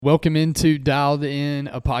Welcome into Dialed In,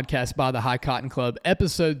 a podcast by the High Cotton Club,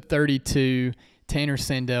 episode 32. Tanner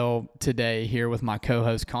Sandel today here with my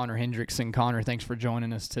co-host Connor Hendrickson. Connor, thanks for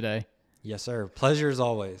joining us today. Yes, sir. Pleasure as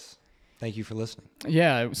always. Thank you for listening.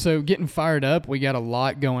 Yeah, so getting fired up. We got a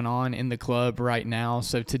lot going on in the club right now.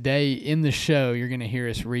 So today in the show, you're going to hear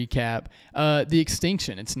us recap the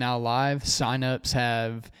Extinction. It's now live. Sign-ups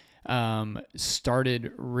have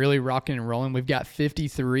started really rocking and rolling. We've got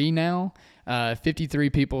 53 now. 53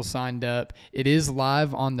 people signed up. It is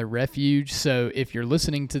live on the Refuge, so if you're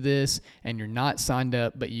listening to this and you're not signed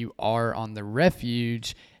up but you are on the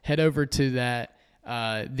Refuge, head over to that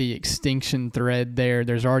the Extinction thread there.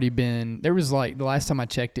 There was like, the last time I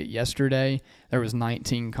checked it yesterday, there was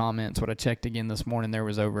 19 comments. When I checked again this morning, there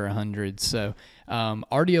was over 100. So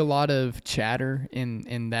already a lot of chatter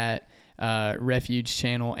in that Refuge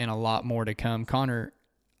channel and a lot more to come. Connor,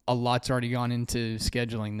 a lot's already gone into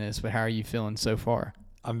scheduling this, but how are you feeling so far?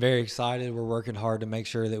 I'm very excited. We're working hard to make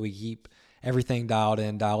sure that we keep everything dial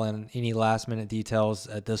in any last minute details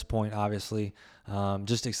at this point, obviously.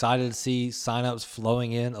 Just excited to see signups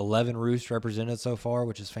flowing in. 11 roosts represented so far,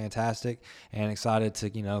 which is fantastic, and excited to,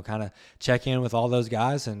 kind of check in with all those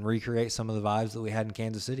guys and recreate some of the vibes that we had in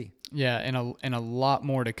Kansas City. Yeah, and a lot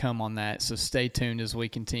more to come on that. So stay tuned as we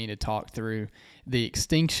continue to talk through the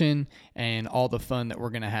Extinction and all the fun that we're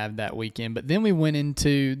going to have that weekend. But then we went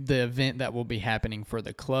into the event that will be happening for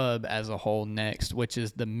the club as a whole next, which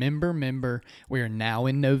is the member. We are now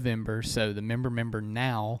in November, so the member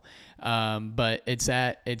now. But it's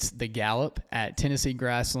the Gallop at Tennessee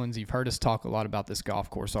Grasslands. You've heard us talk a lot about this golf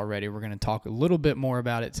course already. We're going to talk a little bit more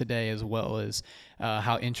about it today, as well as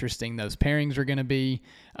how interesting those pairings are going to be.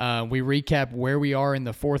 We recap where we are in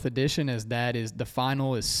the fourth edition, as that is the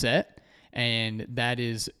final is set, and that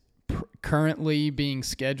is currently being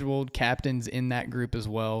scheduled. Capitan's in that group as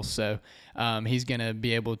well, so he's going to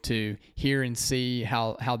be able to hear and see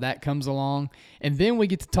how that comes along. And then we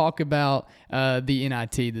get to talk about the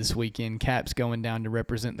NIT this weekend. Cap's going down to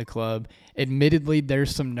represent the club. Admittedly,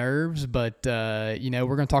 there's some nerves, but we're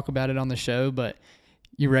going to talk about it on the show. But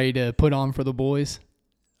you ready to put on for the boys?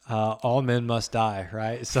 All men must die,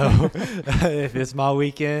 right? So if it's my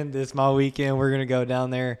weekend, it's my weekend. We're going to go down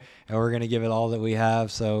there and we're going to give it all that we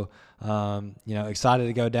have. So, excited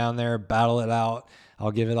to go down there, battle it out. I'll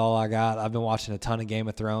give it all I got. I've been watching a ton of Game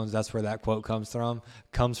of Thrones. That's where that quote comes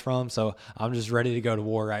from. So I'm just ready to go to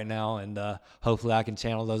war right now, and hopefully I can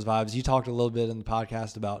channel those vibes. You talked a little bit in the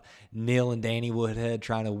podcast about Neil and Danny Woodhead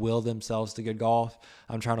trying to will themselves to good golf.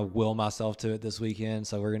 I'm trying to will myself to it this weekend.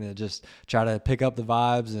 So we're going to just try to pick up the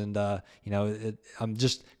vibes, and I'm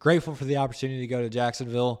just grateful for the opportunity to go to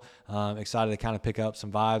Jacksonville. Excited to kind of pick up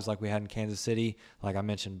some vibes like we had in Kansas City, like I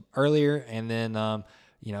mentioned earlier. And then,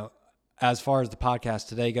 as far as the podcast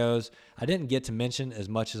today goes, I didn't get to mention as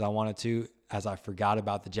much as I wanted to, as I forgot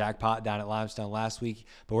about the jackpot down at Limestone last week.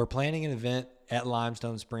 But we're planning an event at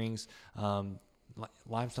Limestone Springs.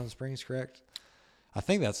 Limestone Springs, correct? I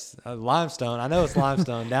think that's Limestone. I know it's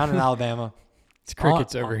Limestone down in Alabama. It's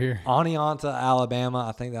crickets over here. Oneonta, Alabama.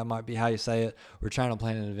 I think that might be how you say it. We're trying to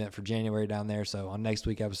plan an event for January down there. So on next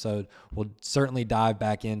week's episode, we'll certainly dive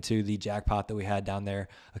back into the jackpot that we had down there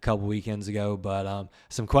a couple weekends ago. But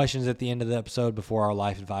some questions at the end of the episode before our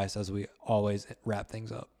life advice, as we always wrap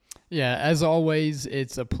things up. Yeah, as always,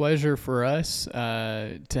 it's a pleasure for us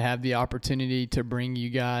to have the opportunity to bring you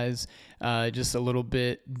guys just a little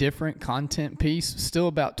bit different content piece. Still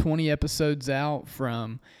about 20 episodes out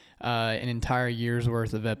from an entire year's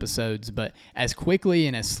worth of episodes, but as quickly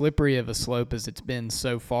and as slippery of a slope as it's been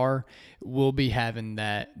so far, we'll be having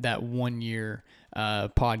that 1 year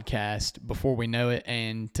podcast before we know it.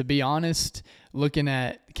 And to be honest, looking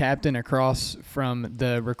at Capitan across from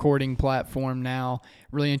the recording platform now,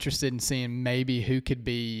 really interested in seeing maybe who could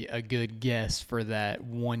be a good guest for that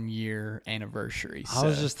 1 year anniversary. I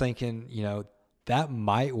was just thinking, that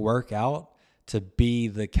might work out to be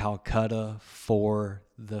the Calcutta for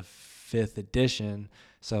the 5th edition.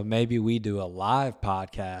 So maybe we do a live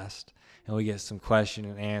podcast and we get some question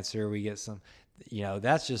and answer. We get some,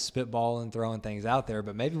 that's just spitballing, throwing things out there.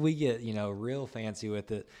 But maybe we get, real fancy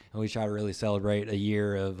with it, and we try to really celebrate a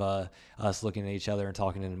year of us looking at each other and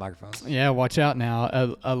talking into microphones. Yeah, watch out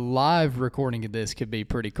now. A live recording of this could be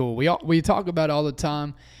pretty cool. We talk about it all the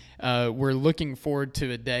time. We're looking forward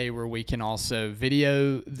to a day where we can also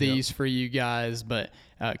video these for you guys, but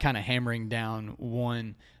kind of hammering down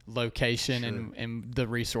one location and the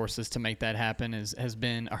resources to make that happen has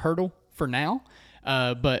been a hurdle for now.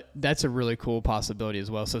 But that's a really cool possibility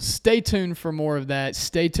as well. So stay tuned for more of that.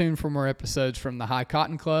 Stay tuned for more episodes from the High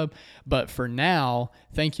Cotton Club. But for now,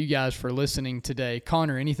 thank you guys for listening today.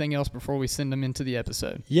 Connor, anything else before we send them into the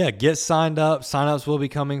episode? Yeah, get signed up. Sign-ups will be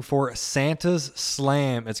coming for Santa's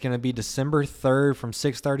Slam. It's going to be December 3rd from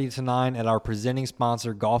 6:30 to 9 at our presenting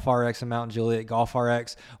sponsor, Golf RX in Mount Juliet, Golf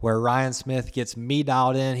RX, where Ryan Smith gets me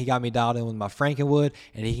dialed in. He got me dialed in with my Frankenwood,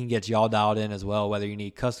 and he can get y'all dialed in as well, whether you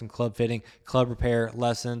need custom club fitting, club repair,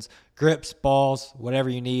 lessons, grips, balls, whatever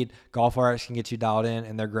you need. Golf RX can get you dialed in,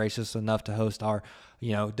 and they're gracious enough to host our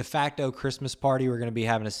de facto Christmas party. We're going to be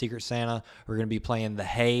having a Secret Santa. We're going to be playing the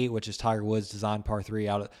Hay, which is Tiger Woods' design par 3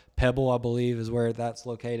 out at Pebble, I believe, is where that's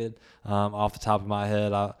located. Off the top of my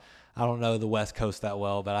head, I don't know the West Coast that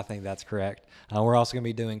well, but I think that's correct. We're also going to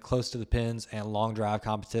be doing close to the pins and long drive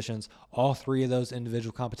competitions. All 3 of those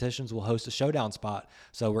individual competitions will host a showdown spot.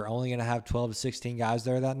 So we're only going to have 12 to 16 guys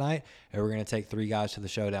there that night, and we're going to take 3 guys to the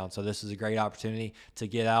showdown. So this is a great opportunity to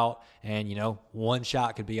get out, and, one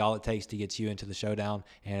shot could be all it takes to get you into the showdown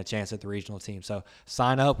and a chance at the regional team. So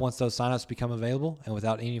sign up once those signups become available. And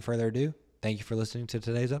without any further ado, thank you for listening to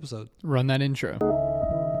today's episode. Run that intro.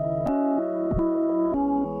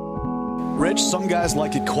 Rich, some guys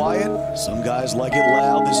like it quiet, some guys like it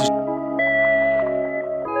loud. This is the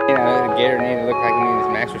gator needs to look like he needs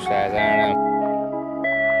some exercise. I don't know.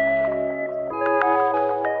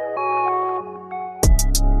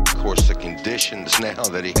 Of course, the conditions now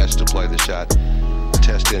that he has to play the shot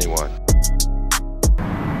test anyone.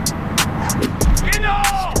 straight up.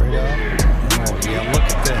 Oh, yeah, look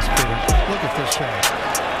at this, Peter. Look at this shot.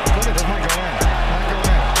 Look at this. Might go in.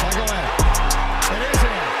 It is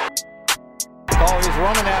in. Oh, he's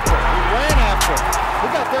running after it. He ran after it. He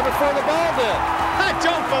got there before the ball did. I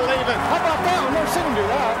don't believe it. How about that? I've never seen him do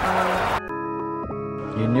that.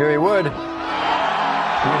 You knew he would. You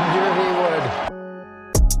knew he would.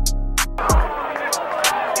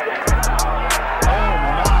 Oh,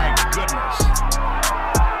 my goodness.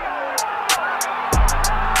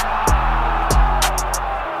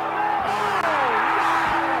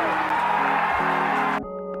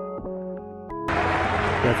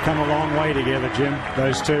 They've come a long way together, Jim,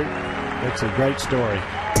 those two. It's a great story.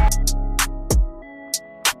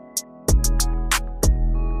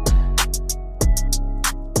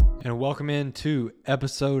 And welcome into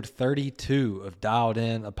episode 32 of Dialed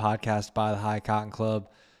In, a podcast by the High Cotton Club.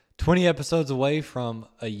 20 episodes away from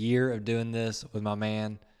a year of doing this with my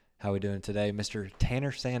man. How we doing today, Mr.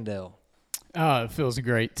 Tanner Sandel? It feels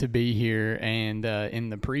great to be here. And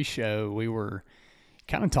in the pre-show, we were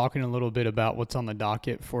kind of talking a little bit about what's on the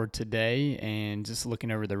docket for today and just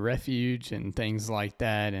looking over the refuge and things like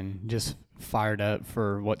that, and just fired up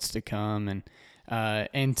for what's to come, and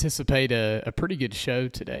anticipate a pretty good show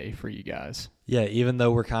today for you guys. Yeah, even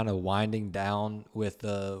though we're kind of winding down with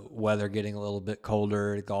the weather getting a little bit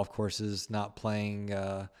colder, the golf courses not playing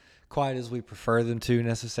quite as we prefer them to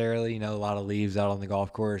necessarily. A lot of leaves out on the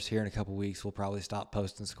golf course. Here in a couple weeks, we'll probably stop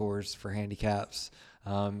posting scores for handicaps.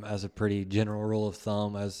 As a pretty general rule of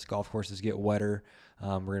thumb, as golf courses get wetter,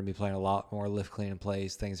 we're going to be playing a lot more lift, clean, and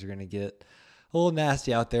plays. Things are going to get a little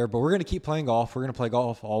nasty out there, but we're going to keep playing golf. We're going to play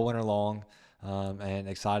golf all winter long, and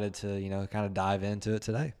excited to, kind of dive into it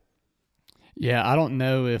today. Yeah, I don't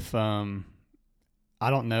know if I'm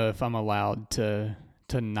allowed to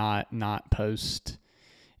not post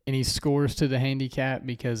any scores to the handicap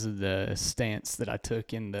because of the stance that I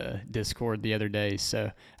took in the Discord the other day. So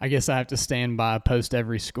I guess I have to stand by, post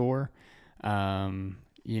every score. But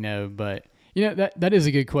that is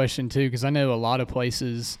a good question too, because I know a lot of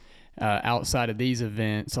places outside of these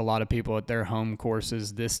events, a lot of people at their home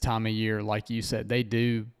courses this time of year, like you said, they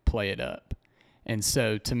do play it up. And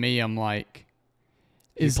so to me, I'm like,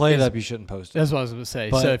 If you play it up, you shouldn't post it. That's what I was going to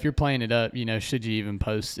say. So if you're playing it up, should you even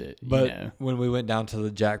post it? But when we went down to the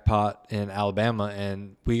jackpot in Alabama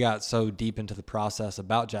and we got so deep into the process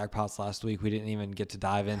about jackpots last week, we didn't even get to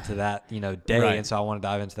dive into that, day. Right. And so I want to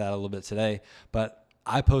dive into that a little bit today. But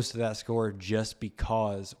I posted that score just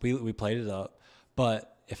because we played it up.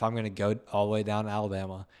 But if I'm going to go all the way down to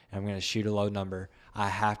Alabama and I'm going to shoot a low number, I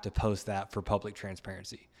have to post that for public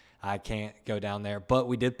transparency. I can't go down there. But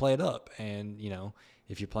we did play it up. And,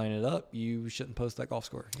 if you're playing it up, you shouldn't post that golf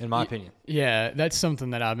score, in my opinion. Yeah, that's something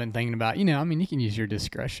that I've been thinking about. You can use your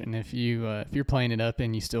discretion if you're playing it up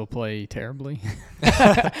and you still play terribly.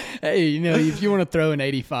 Hey, if you want to throw an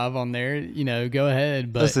 85 on there, go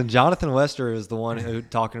ahead. But listen, Jonathan Wester is the one who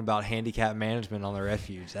talking about handicap management on the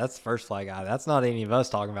refuge. That's the first flag guy. That's not any of us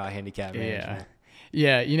talking about handicap management.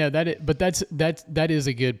 Yeah, that is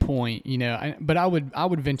a good point. But I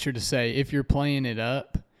would venture to say if you're playing it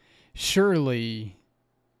up, surely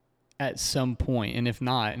at some point, and if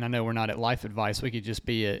not, and I know we're not at Life Advice, we could just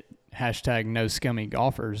be at hashtag No Scummy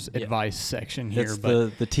Golfers advice section here. It's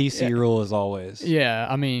but the TC rule as always. Yeah,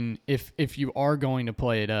 I mean, if you are going to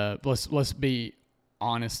play it up, let's be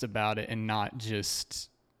honest about it and not just,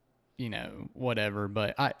 whatever.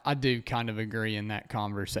 But I do kind of agree in that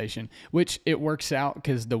conversation, which it works out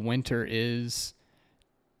because the winter is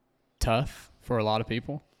tough for a lot of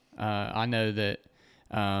people. I know that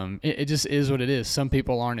it just is what it is. Some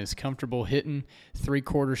people aren't as comfortable hitting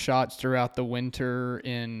 3/4 shots throughout the winter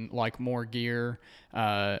in like more gear.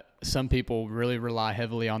 Some people really rely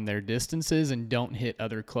heavily on their distances and don't hit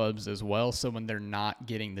other clubs as well. So when they're not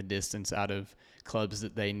getting the distance out of clubs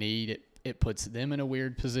that they need, it puts them in a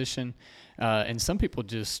weird position. And some people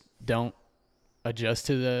just don't adjust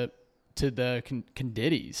to the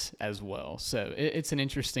condities as well. So it's an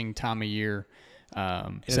interesting time of year.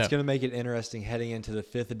 And it's going to make it interesting heading into the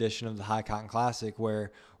 5th edition of the High Cotton Classic,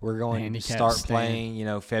 where we're going to start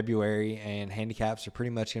playing, February, and handicaps are pretty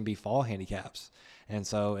much going to be fall handicaps. And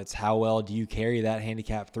so it's how well do you carry that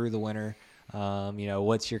handicap through the winter?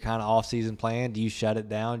 What's your kind of off-season plan? Do you shut it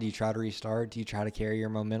down? Do you try to restart? Do you try to carry your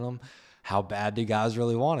momentum? How bad do guys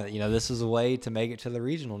really want it? This is a way to make it to the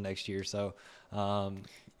regional next year. So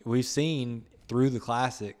we've seen through the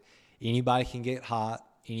Classic, anybody can get hot.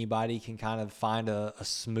 Anybody can kind of find a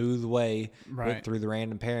smooth way through the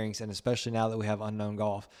random pairings, and especially now that we have Unknown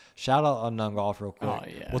Golf. Shout out Unknown Golf real quick. Oh,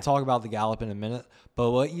 yeah. We'll talk about the Gallop in a minute,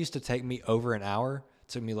 but what used to take me over an hour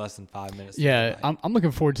took me less than 5 minutes. Yeah, I'm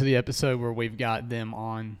looking forward to the episode where we've got them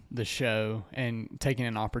on the show and taking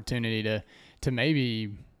an opportunity to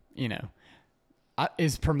maybe,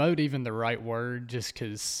 is promote even the right word? Just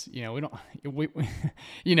because, we don't,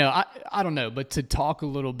 I don't know, but to talk a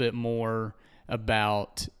little bit more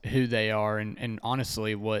about who they are and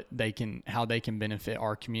honestly how they can benefit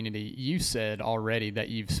our community. You said already that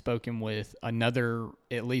you've spoken with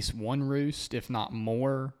at least one roost, if not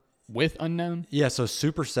more, with Unknown? Yeah, so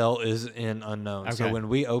Supercell is in Unknown. Okay. So when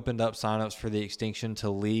we opened up signups for the Extinction to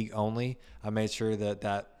league only, I made sure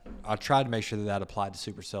I tried to make sure that applied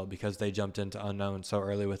to Supercell because they jumped into Unknown so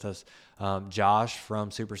early with us. Josh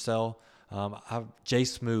from Supercell, Jay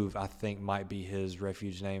Smooth, I think might be his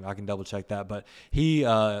refuge name. I can double check that, but he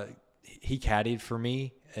caddied for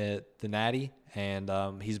me at the Natty, and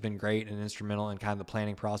he's been great and instrumental in kind of the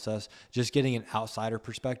planning process. Just getting an outsider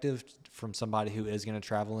perspective from somebody who is going to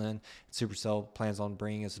travel in. Supercell plans on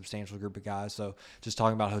bringing a substantial group of guys, so just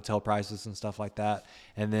talking about hotel prices and stuff like that.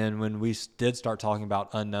 And then when we did start talking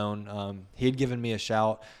about Unknown, he had given me a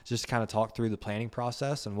shout just to kind of talk through the planning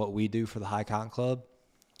process and what we do for the High Cotton Club.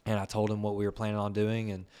 And I told him what we were planning on doing,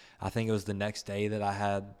 and I think it was the next day that I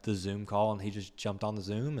had the Zoom call, and he just jumped on the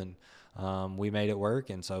Zoom, and we made it work.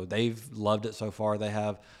 And so they've loved it so far. They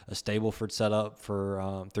have a Stableford set up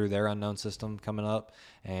for through their Unknown system coming up,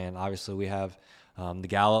 and obviously we have the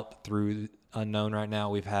Gallop through Unknown right now.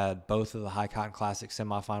 We've had both of the High Cotton Classic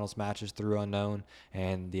semifinals matches through Unknown,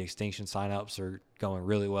 and the Extinction signups are going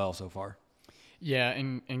really well so far. Yeah,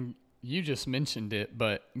 and you just mentioned it,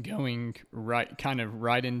 but going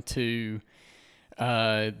right into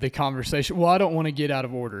the conversation. Well, I don't want to get out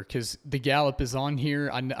of order because the Gallop is on here.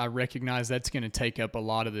 I recognize that's going to take up a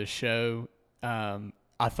lot of the show.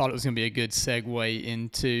 I thought it was going to be a good segue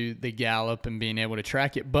into the Gallop and being able to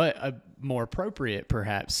track it, but a more appropriate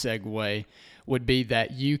perhaps segue would be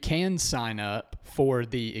that you can sign up for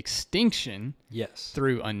the Extinction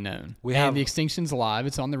through Unknown. And the Extinction's live.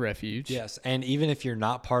 It's on the Refuge. Yes, and even if you're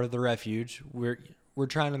not part of the Refuge, we're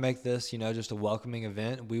trying to make this, just a welcoming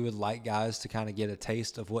event. We would like guys to kind of get a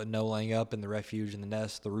taste of what no laying up in the Refuge and the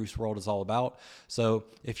Nest, the Roost world is all about. So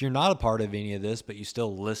if you're not a part of any of this, but you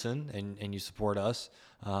still listen and you support us,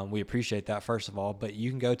 we appreciate that, first of all. But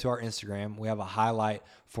you can go to our Instagram. We have a highlight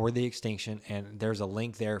for the Extinction, and there's a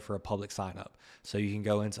link there for a public sign up. So you can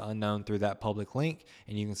go into Unknown through that public link,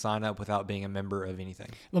 and you can sign up without being a member of anything.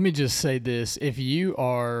 Let me just say this. If you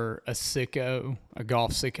are a sicko, a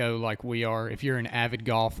golf sicko like we are, if you're an avid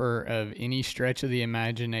golfer of any stretch of the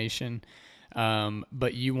imagination,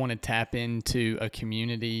 but you want to tap into a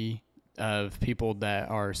community of people that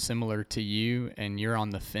are similar to you and you're on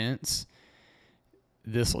the fence,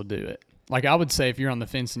 this will do it. Like I would say, if you're on the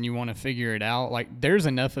fence and you want to figure it out, like there's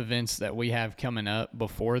enough events that we have coming up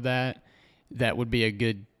before that would be a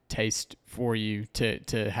good taste for you to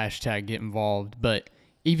hashtag get involved. But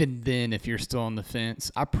even then, if you're still on the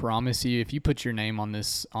fence, I promise you, if you put your name on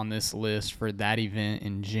this list for that event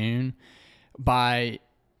in June, by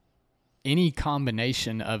any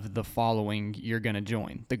combination of the following, you're going to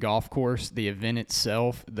join: the golf course, the event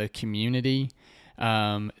itself, the community,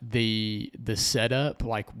 the setup,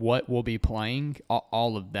 like what we'll be playing,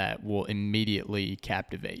 all of that will immediately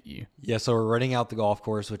captivate you. Yeah, so we're running out the golf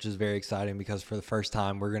course, which is very exciting because for the first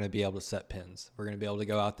time, we're going to be able to set pins. We're going to be able to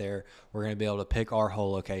go out there. We're going to be able to pick our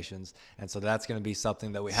hole locations. And so that's going to be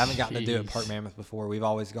something that we haven't gotten to do at Park Mammoth before. We've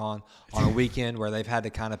always gone on a weekend where they've had to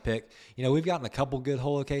kind of pick. You know, we've gotten a couple good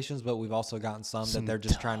hole locations, but we've also gotten some that they're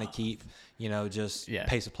just trying to keep, you know, just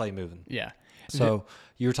pace of play moving. Yeah. So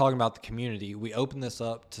you were talking about the community. We opened this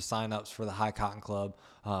up to signups for the High Cotton Club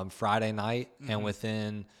Friday night, and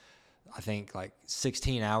within, I think, like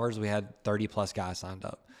 16 hours, we had 30-plus guys signed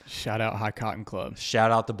up. Shout out High Cotton Club.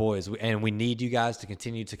 Shout out the boys. And we need you guys to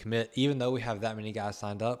continue to commit. Even though we have that many guys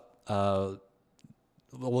signed up,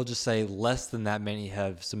 we'll just say less than that many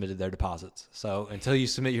have submitted their deposits. So until you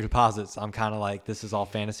submit your deposits, I'm kind of like, this is all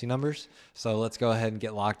fantasy numbers. So let's go ahead and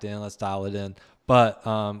get locked in. Let's dial it in. But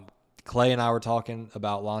Clay and I were talking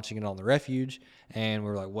about launching it on the Refuge, and we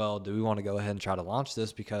were like, well, do we want to go ahead and try to launch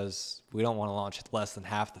this, because we don't want to launch less than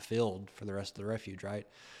half the field for the rest of the Refuge, right?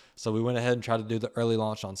 So we went ahead and tried to do the early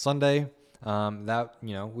launch on Sunday.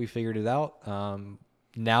 We figured it out.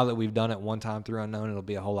 Now that we've done it one time through Unknown, it'll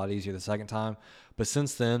be a whole lot easier the second time. But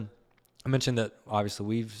since then, I mentioned that obviously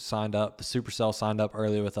we've signed up. The Supercell signed up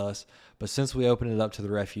early with us. But since we opened it up to the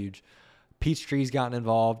Refuge, Peachtree's gotten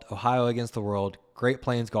involved, Ohio Against the World, Great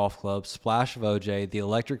Plains Golf Club, Splash of OJ, the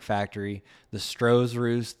Electric Factory, the Stroh's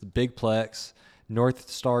Roost, the Big Plex, North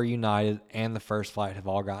Star United, and the First Flight have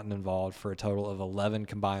all gotten involved for a total of 11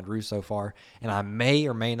 combined roosts so far. And I may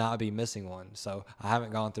or may not be missing one. So I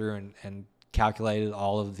haven't gone through and calculated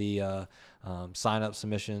all of the sign-up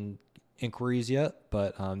submission inquiries yet.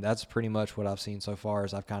 But that's pretty much what I've seen so far,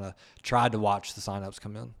 as I've kind of tried to watch the sign-ups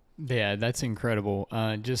come in. Yeah, that's incredible.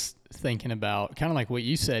 Just thinking about kind of like what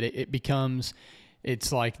you said, it becomes,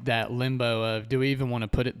 it's like that limbo of, do we even want to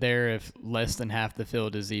put it there if less than half the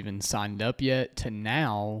field is even signed up yet? To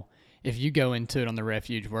now, if you go into it on the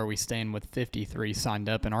Refuge where we stand with 53 signed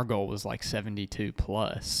up and our goal was like 72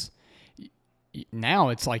 plus, now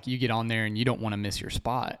it's like you get on there and you don't want to miss your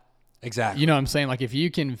spot. Exactly. You know what I'm saying? Like if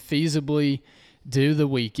you can feasibly do the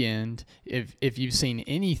weekend, if you've seen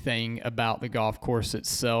anything about the golf course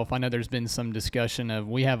itself, I know there's been some discussion of,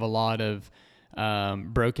 we have a lot of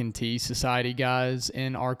Broken Tea Society guys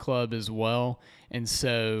in our club as well, and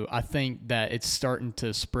so I think that it's starting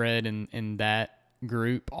to spread in that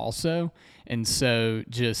group also, and so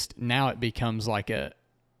just now it becomes like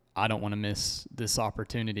I don't want to miss this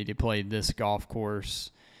opportunity to play this golf course.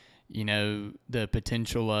 You know, the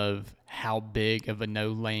potential of how big of a no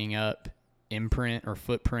laying up imprint or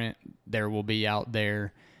footprint there will be out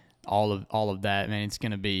there, all of that, man, it's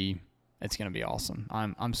gonna be awesome.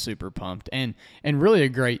 I'm super pumped, and really a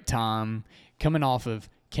great time coming off of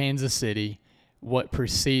Kansas City, what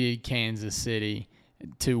preceded Kansas City,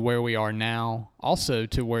 to where we are now, also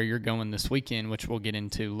to where you're going this weekend, which we'll get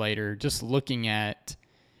into later. Just looking at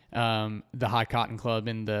the High Cotton Club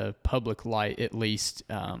in the public light, at least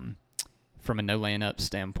from a no laying up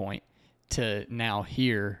standpoint, to now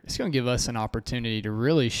here, it's going to give us an opportunity to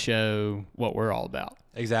really show what we're all about.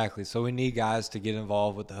 Exactly. So we need guys to get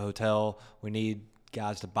involved with the hotel. We need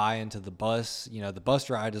guys to buy into the bus. You know, the bus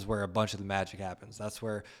ride is where a bunch of the magic happens. That's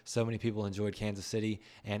where so many people enjoyed Kansas City.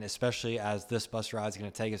 And especially as this bus ride is going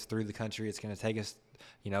to take us through the country, it's going to take us,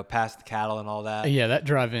 you know, past the cattle and all that. Yeah, that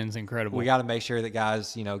drive-in's incredible. We got to make sure that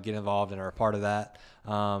guys, you know, get involved and are a part of that.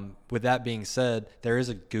 With that being said, there is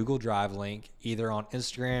a Google Drive link either on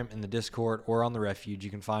Instagram, in the Discord, or on the Refuge. You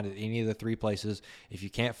can find it any of the three places. If you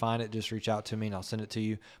can't find it, just reach out to me and I'll send it to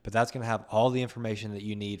you. But that's going to have all the information that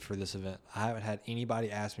you need for this event. I haven't had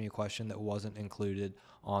anybody ask me a question that wasn't included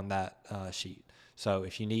on that sheet. So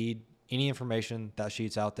if you need any information, that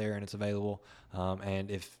sheet's out there and it's available. And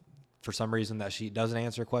if for some reason that sheet doesn't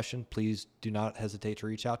answer a question, please do not hesitate to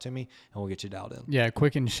reach out to me and we'll get you dialed in. Yeah,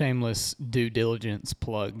 quick and shameless due diligence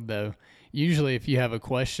plug though. Usually if you have a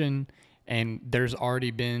question and there's already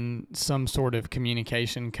been some sort of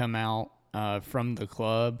communication come out from the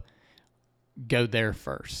club, go there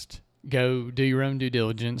first. Go do your own due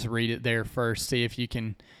diligence, read it there first, see if you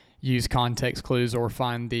can use context clues or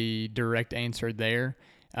find the direct answer there.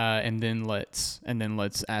 And then let's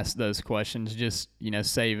ask those questions. Just, you know,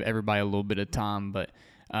 save everybody a little bit of time. But,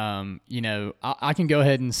 you know, I can go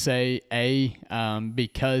ahead and say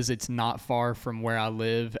because it's not far from where I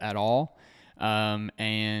live at all.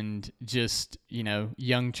 and just,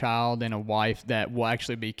 young child and a wife that will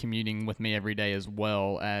actually be commuting with me every day, as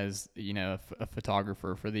well as, a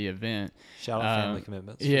photographer for the event. Shout out family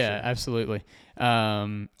commitments. Yeah, sure. Absolutely.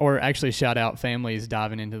 Or actually shout out families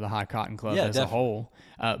diving into the High Cotton Club as definitely. a whole.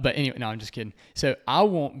 But anyway, no, I'm just kidding. So I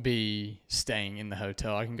won't be staying in the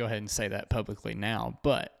hotel. I can go ahead and say that publicly now,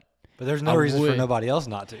 but there's no reason for nobody else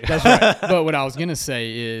not to. That's right. But what I was going to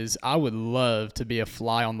say is I would love to be a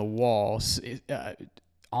fly on the wall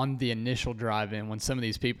on the initial drive-in when some of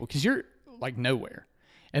these people, because you're like nowhere.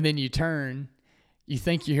 And then you turn, you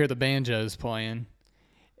think you hear the banjos playing,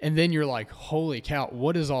 and then you're like, holy cow,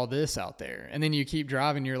 what is all this out there? And then you keep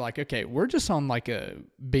driving, you're like, okay, we're just on like a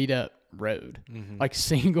beat-up road, like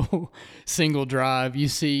single drive.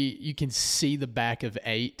 You can see the back of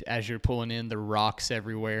 8 as you're pulling in, the rocks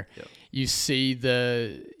everywhere. Yep. You see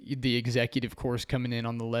the executive course coming in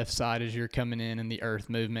on the left side as you're coming in, and the earth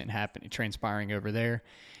movement transpiring over there.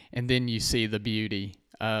 And then you see the beauty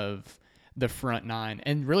of the front 9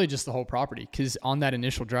 and really just the whole property, because on that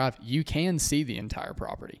initial drive you can see the entire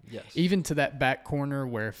property. Yes. Even to that back corner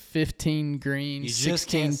where 15 green, You 16 just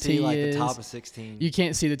can't see tee like is. the top of 16. You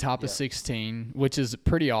can't see the top of 16, which is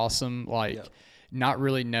pretty awesome. Not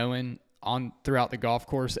really knowing on throughout the golf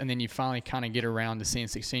course, and then you finally kind of get around to seeing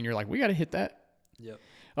 16. You're like, we got to hit that. Yep.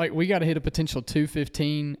 Like, we got to hit a potential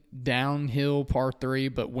 215 downhill par 3,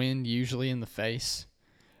 but wind usually in the face,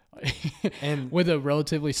 and with a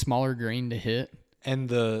relatively smaller green to hit. And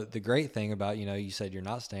the great thing about, you said you're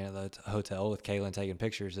not staying at the hotel with Kaylin taking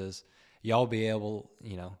pictures is y'all be able,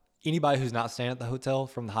 anybody who's not staying at the hotel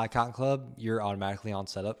from the High Cotton Club, you're automatically on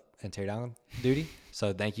setup and teardown duty.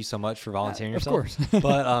 So thank you so much for volunteering yourself. Of course.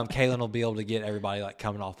 But Kaylin will be able to get everybody like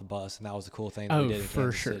coming off the bus, and that was a cool thing that we did in for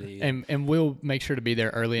Kansas sure. City. And we'll make sure to be there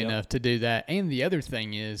early enough to do that. And the other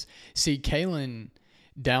thing is, Kaylin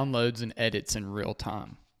downloads and edits in real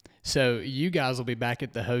time. So you guys will be back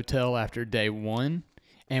at the hotel after day 1,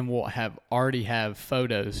 and we'll already have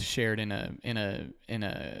photos shared in a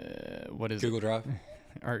what is Google it? Drive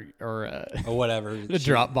or whatever. the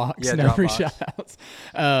Dropbox. Yeah, no free Dropbox. shout-outs.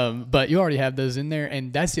 But you already have those in there,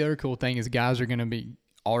 and that's the other cool thing is guys are going to be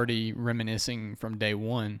already reminiscing from day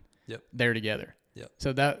 1. Yep. There together. Yep.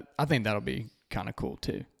 So I think that'll be kind of cool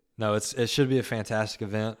too. No, it should be a fantastic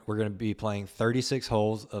event. We're going to be playing 36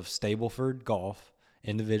 holes of Stableford golf,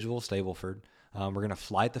 individual Stableford. We're going to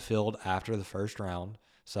flight the field after the first round.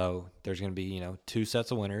 So there's going to be, 2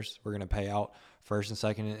 sets of winners. We're going to pay out first and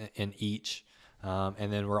second in each.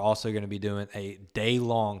 And then we're also going to be doing a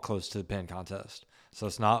day-long close to the pin contest. So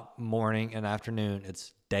it's not morning and afternoon.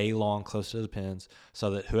 It's day-long close to the pins,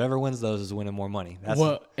 so that whoever wins those is winning more money.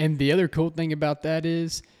 And the other cool thing about that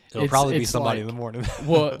is it'll probably be somebody in the morning.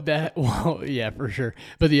 Yeah, for sure.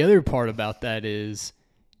 But the other part about that is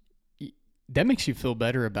that makes you feel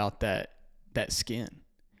better about that skin,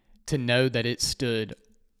 to know that it stood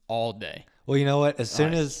all day. Well, you know what? As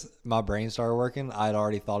soon as my brain started working, I'd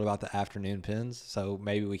already thought about the afternoon pins. So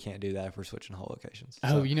maybe we can't do that if we're switching hole locations.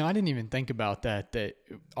 Oh, I didn't even think about that. That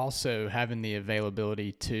also having the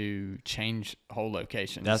availability to change hole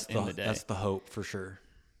locations in the day. That's the hope for sure.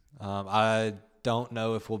 I don't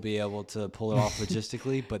know if we'll be able to pull it off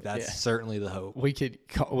logistically, but that's certainly the hope. We could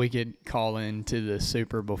call into the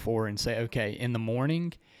super before and say, okay, in the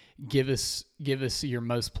morning, give us your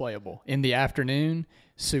most playable. In the afternoon,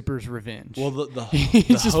 Super's revenge. Well, the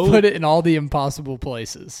just hope, put it in all the impossible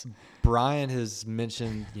places. Brian has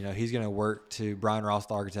mentioned, he's going to work Brian Ross,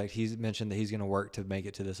 the architect, he's mentioned that he's going to work to make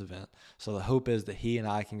it to this event. So the hope is that he and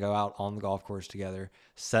I can go out on the golf course together,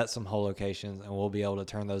 set some hole locations, and we'll be able to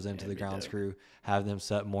turn those into the grounds crew, have them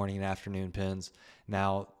set morning and afternoon pins.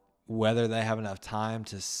 Now, whether they have enough time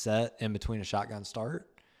to set in between a shotgun start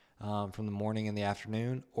from the morning and the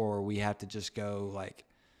afternoon, or we have to just go like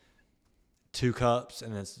 2 cups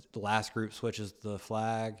and then the last group switches the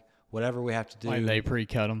flag, whatever we have to do. Like they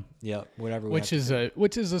pre-cut them. Yep, whatever. Which is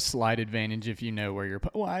a slight advantage if you know where you're.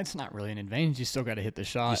 Well, it's not really an advantage. You still got to hit the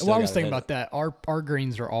shot. Well, I was thinking about that. Our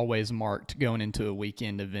greens are always marked going into a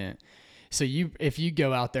weekend event. So if you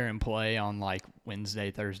go out there and play on like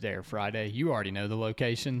Wednesday, Thursday, or Friday, you already know the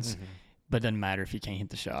locations. Mm-hmm. But it doesn't matter if you can't hit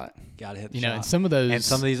the shot. Got to hit the shot. And some of those. And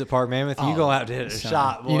some of these at Park Mammoth, you go out to hit a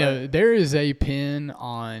shot, boy. There is a pin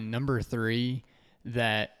on number 3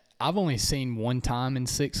 that I've only seen one time in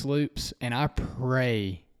 6 loops, and I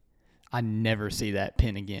pray I never see that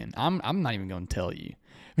pin again. I'm not even going to tell you.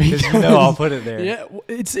 Because I'll put it there. Yeah,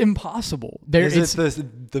 it's impossible. Is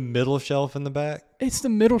it the middle shelf in the back? It's the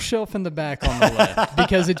middle shelf in the back on the left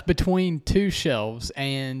because it's between 2 shelves,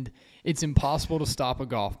 and it's impossible to stop a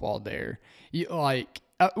golf ball there.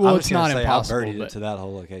 Well, I'm it's just gonna not say impossible. I birdied but, it to that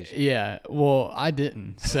whole location. Yeah, well, I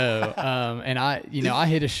didn't. So, and I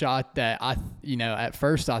hit a shot that at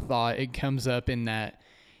first I thought it comes up in that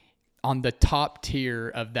on the top tier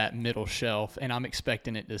of that middle shelf, and I'm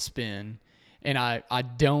expecting it to spin. And I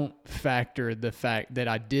don't factor the fact that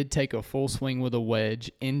I did take a full swing with a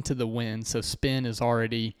wedge into the wind, so spin is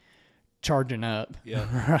already charging up,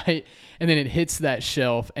 right? And then it hits that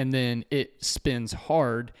shelf, and then it spins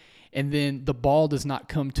hard, and then the ball does not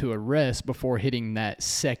come to a rest before hitting that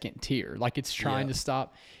second tier. Like it's trying to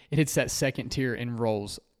stop. It hits that second tier and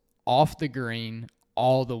rolls off the green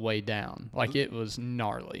all the way down. Like it was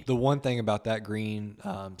gnarly. The one thing about that green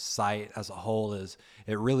site as a whole is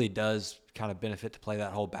it really does kind of benefit to play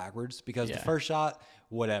that hole backwards, because the first shot,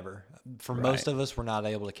 whatever. For most of us, we're not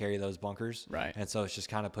able to carry those bunkers. Right. And so it's just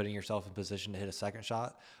kind of putting yourself in position to hit a second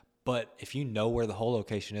shot. But if you know where the hole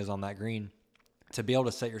location is on that green, to be able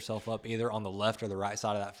to set yourself up either on the left or the right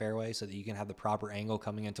side of that fairway so that you can have the proper angle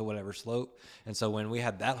coming into whatever slope. And so when we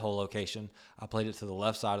had that hole location, I played it to the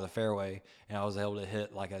left side of the fairway, and I was able to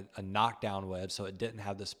hit like a knockdown wedge, so it didn't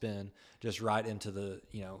have the spin, just right into the,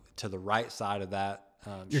 to the right side of that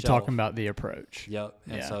You're shelf. talking about the approach. Yep.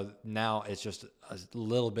 And so now it's just a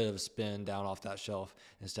little bit of a spin down off that shelf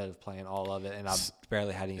instead of playing all of it, and I've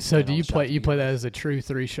barely had any So spin do on you the shot play to you begin play with. that as a true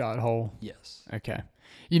 3-shot hole? Yes. Okay.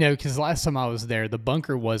 Because last time I was there, the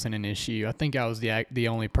bunker wasn't an issue. I think I was the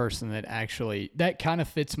only person that actually – that kind of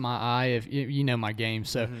fits my eye. If you know my game.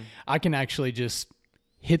 So I can actually just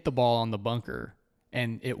hit the ball on the bunker,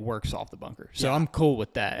 and it works off the bunker. So I'm cool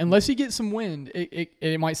with that. Unless you get some wind,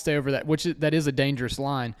 it might stay over that, that is a dangerous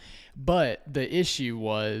line. But the issue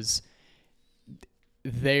was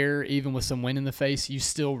there, even with some wind in the face, you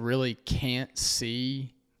still really can't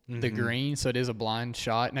see – the green, so it is a blind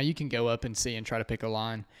shot. Now you can go up and see and try to pick a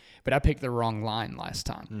line, but I picked the wrong line last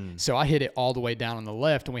time. So I hit it all the way down on the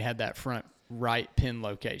left, and we had that front right pin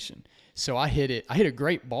location. So I hit a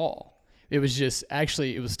great ball. It was just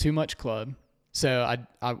it was too much club. So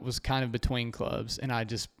I was kind of between clubs, and I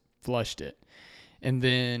just flushed it. And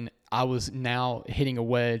then I was now hitting a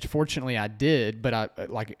wedge. Fortunately, I did, but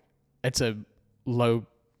it's a low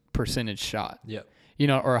percentage shot. Yep.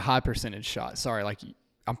 Or a high percentage shot. Sorry,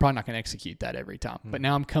 I'm probably not going to execute that every time. But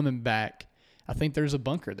now I'm coming back. I think there's a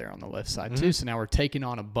bunker there on the left side too. So now we're taking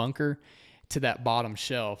on a bunker to that bottom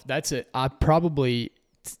shelf. That's it. I probably,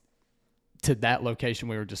 to that location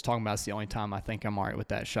we were just talking about, it's the only time I think I'm all right with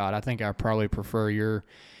that shot. I think I probably prefer your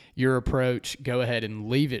approach. Go ahead and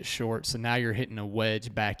leave it short. So now you're hitting a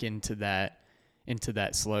wedge back into that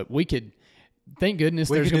slope. We could... Thank goodness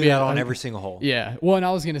We there's could going do to be that on every single hole. Yeah. Well, and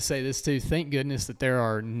I was going to say this too. Thank goodness that there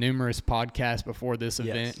are numerous podcasts before this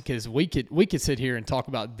event, because we could sit here and talk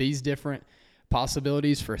about these different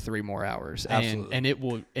possibilities for 3 more hours. Absolutely.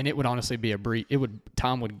 And it would honestly be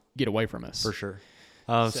time would get away from us. For sure.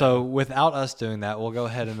 So without us doing that, we'll go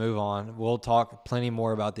ahead and move on. We'll talk plenty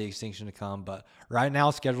more about the Extinction to come, but right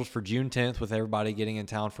now scheduled for June 10th, with everybody getting in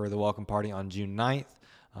town for the welcome party on June 9th.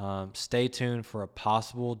 Stay tuned for a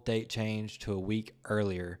possible date change to a week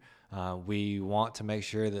earlier. We want to make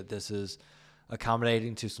sure that this is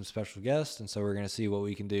accommodating to some special guests, and so we're going to see what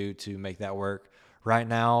we can do to make that work. Right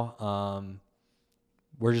now,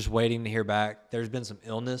 we're just waiting to hear back. There's been some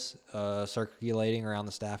illness circulating around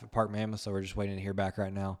the staff at Park Mammoth, so we're just waiting to hear back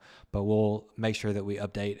right now. But we'll make sure that we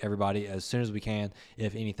update everybody as soon as we can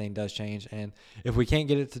if anything does change. And if we can't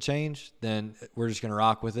get it to change, then we're just going to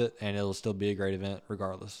rock with it, and it'll still be a great event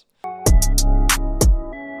regardless.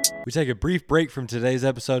 We take a brief break from today's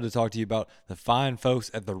episode to talk to you about the fine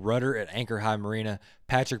folks at the Rudder at Anchor High Marina.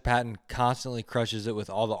 Patrick Patton constantly crushes it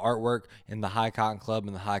with all the artwork in the High Cotton Club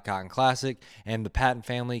and the High Cotton Classic, and the Patton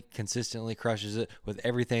family consistently crushes it with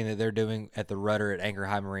everything that they're doing at the Rudder at Anchor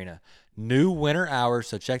High Marina. New winter hours,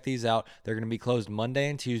 so check these out. They're going to be closed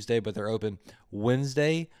Monday and Tuesday, but they're open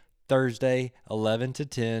Wednesday, Thursday, 11 to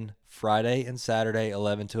 10, Friday and Saturday,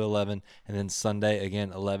 11 to 11, and then Sunday,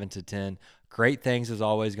 again, 11 to 10. Great things as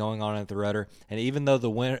always going on at the Rudder. And even though the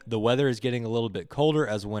weather is getting a little bit colder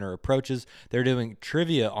as winter approaches, they're doing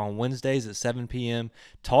trivia on Wednesdays at 7 p.m.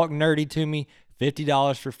 Talk nerdy to me,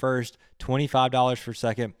 $50 for first, $25 for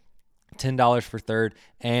second, $10 for third,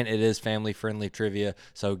 and it is family-friendly trivia.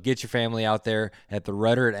 So get your family out there at the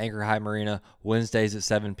Rudder at Anchor High Marina, Wednesdays at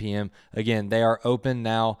 7 p.m. Again, they are open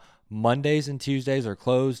now. Mondays and Tuesdays are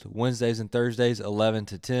closed. Wednesdays and Thursdays, 11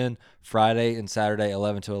 to 10. Friday and Saturday,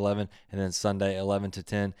 11 to 11. And then Sunday, 11 to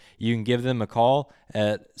 10. You can give them a call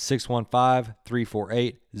at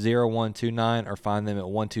 615-348 888-0129 or find them at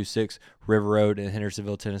 126 River Road in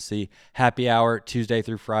Hendersonville, Tennessee. Happy hour Tuesday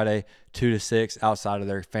through Friday, 2 to 6, outside of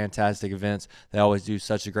their fantastic events. They always do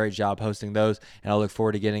such a great job hosting those, and I look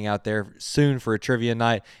forward to getting out there soon for a trivia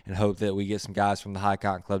night and hope that we get some guys from the High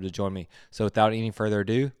Cotton Club to join me. So without any further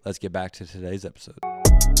ado, let's get back to today's episode.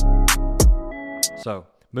 So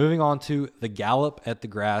moving on to the Gallop at the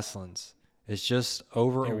Grasslands. It's just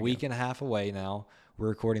over a week and a half away now. We're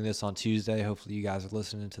recording this on Tuesday. Hopefully you guys are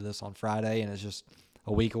listening to this on Friday, and it's just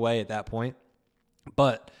a week away at that point.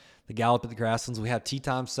 But the Gallop at the Grasslands, we have tee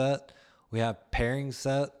time set. We have pairings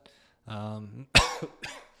set.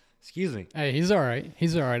 Excuse me. Hey, he's all right.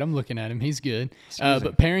 He's all right. I'm looking at him. He's good.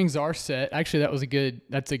 But pairings are set. Actually,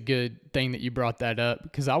 that's a good thing that you brought that up,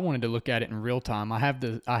 because I wanted to look at it in real time. I have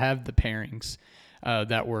the pairings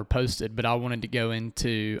that were posted, but I wanted to go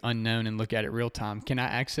into Unknown and look at it real time. Can I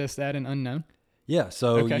access that in Unknown? Yeah,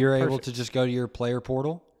 so you're able perfect. to just go to your player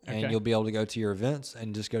portal, and Okay. you'll be able to go to your events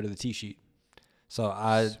and just go to the tee sheet. So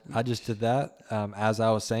I just did that as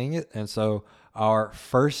I was saying it. And so our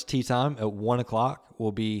first tee time at 1 o'clock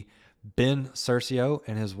will be Ben Cercio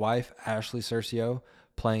and his wife, Ashley Cercio,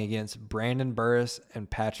 playing against Brandon Burris and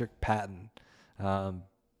Patrick Patton.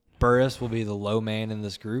 Burris will be the low man in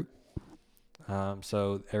this group.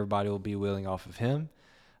 So everybody will be wheeling off of him.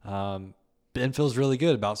 Ben feels really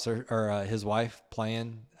good about his wife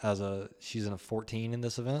playing she's in a 14 in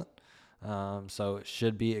this event. So it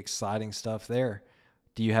should be exciting stuff there.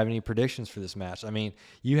 Do you have any predictions for this match? I mean,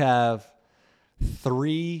 you have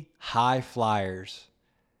 3 high flyers,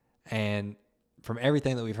 and from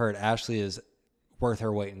everything that we've heard, Ashley is worth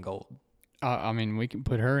her weight in gold. I mean, we can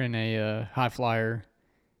put her in a high flyer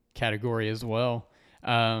category as well.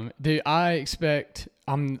 Do I expect?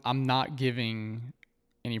 I'm not giving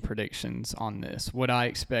any predictions on this. What I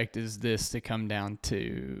expect is this to come down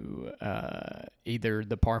to either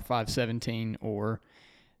the par 5 17 or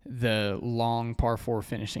the long par 4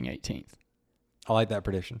 finishing 18th. I like that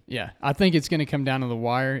prediction. Yeah, I think it's going to come down to the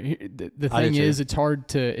wire. The thing is, it's hard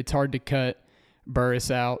to cut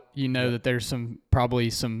Burris out. You know that there's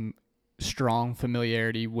probably some strong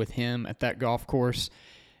familiarity with him at that golf course.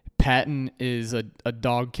 Patton is a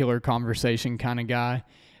dog killer conversation kind of guy,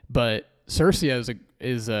 but Cercio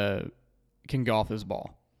can golf his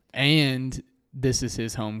ball, and this is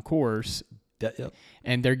his home course. Yep.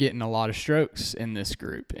 And they're getting a lot of strokes in this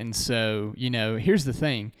group. And so, here's the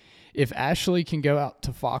thing. If Ashley can go out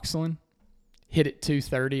to Foxland, hit it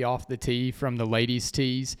 230 off the tee from the ladies'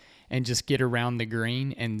 tees, and just get around the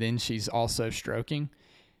green, and then she's also stroking,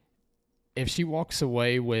 if she walks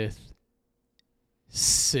away with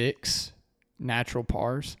 6 natural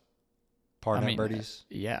pars, birdies.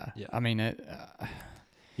 Yeah. Yeah. I mean,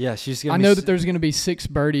 she's I know that there's going to be 6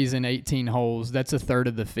 birdies in 18 holes. That's a third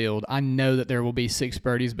of the field. I know that there will be 6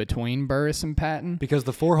 birdies between Burris and Patton. Because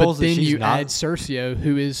the 4 holes that she's But then you not... add Cercio,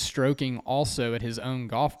 who is stroking also at his own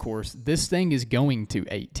golf course. This thing is going to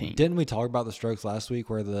 18. Didn't we talk about the strokes last week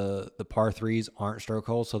where the par 3s aren't stroke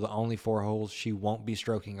holes, so the only 4 holes she won't be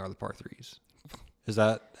stroking are the par 3s? Is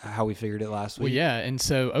that how we figured it last week? Well, yeah, and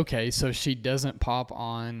so she doesn't pop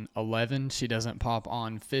on 11, she doesn't pop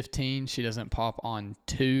on 15, she doesn't pop on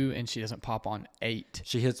 2, and she doesn't pop on 8.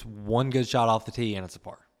 She hits 1 good shot off the tee, and it's a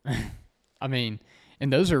par. I mean,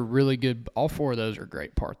 and those are really good. All 4 of those are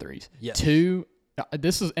great par 3s. Yes. 2,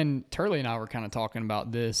 and Turley and I were kind of talking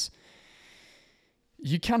about this.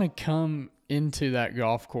 You kind of come into that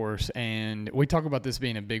golf course, and we talk about this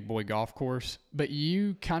being a big boy golf course, but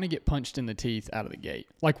you kind of get punched in the teeth out of the gate.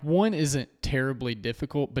 Like, 1 isn't terribly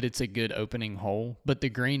difficult, but it's a good opening hole. But the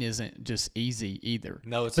green isn't just easy either.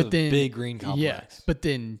 No, it's big green complex. Yeah, but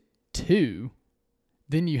then 2,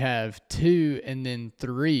 then you have 2, and then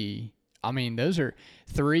 3. I mean, those are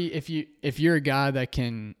 3. If you're a guy that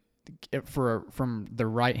can, from the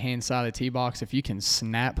right hand side of the tee box, if you can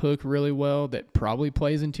snap hook really well, that probably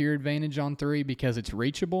plays into your advantage on 3 because it's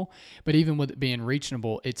reachable. But even with it being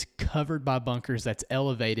reachable, it's covered by bunkers, that's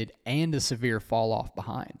elevated, and a severe fall off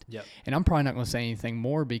behind. Yep. And I'm probably not going to say anything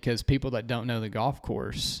more, because people that don't know the golf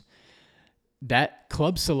course, that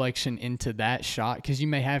club selection into that shot, because you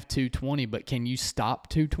may have 220, but can you stop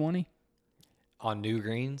 220? On new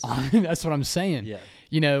greens? That's what I'm saying. Yeah.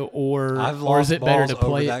 Or I've or is lost it better to balls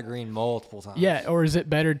play over that green multiple times. Yeah, or is it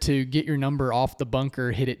better to get your number off the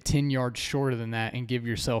bunker, hit it 10 yards shorter than that, and give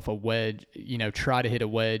yourself a wedge, try to hit a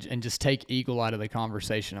wedge, and just take eagle out of the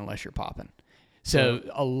conversation unless you're popping. So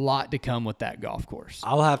a lot to come with that golf course.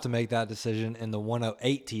 I'll have to make that decision in the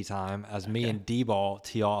 108 tee time as me and D-Ball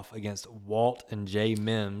tee off against Walt and Jay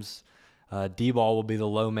Mims. D-Ball will be the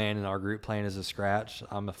low man in our group, playing as a scratch.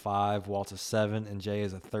 I'm a 5, Walt's a 7, and Jay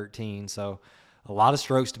is a 13. So a lot of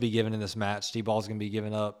strokes to be given in this match. D-Ball's going to be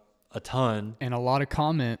giving up a ton. And a lot of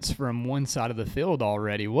comments from one side of the field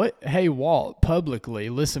already. Hey, Walt, publicly,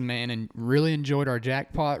 listen, man, and really enjoyed our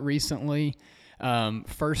jackpot recently.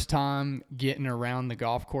 First time getting around the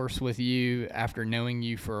golf course with you after knowing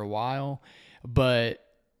you for a while. But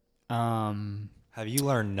have you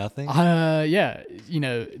learned nothing? Yeah.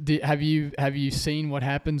 Have you seen what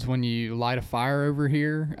happens when you light a fire over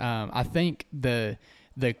here? I think the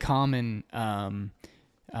common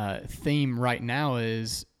theme right now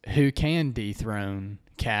is who can dethrone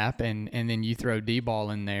Cap, and then you throw D-Ball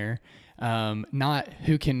in there. Not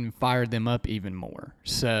who can fire them up even more.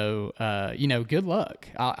 So, good luck.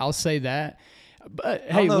 I'll say that. But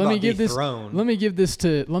hey, let me give this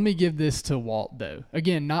to Walt though.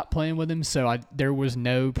 Again, not playing with him, so there was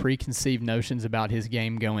no preconceived notions about his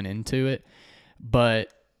game going into it.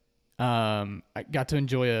 But I got to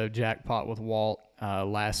enjoy a jackpot with Walt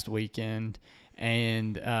last weekend,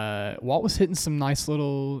 and Walt was hitting some nice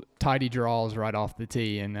little tidy draws right off the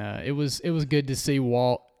tee, and it was good to see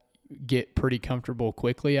Walt get pretty comfortable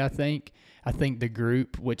quickly. I think the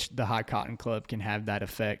group, which the High Cotton Club can have that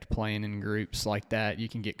effect playing in groups like that, you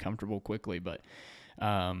can get comfortable quickly. But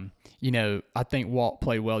I think Walt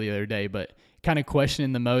played well the other day, but kind of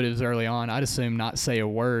questioning the motives early on. I'd assume not say a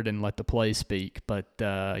word and let the play speak, but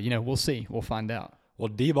we'll see. We'll find out. Well,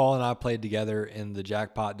 D-Ball and I played together in the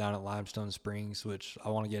jackpot down at Limestone Springs, which I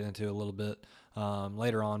want to get into a little bit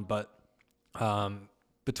later on. But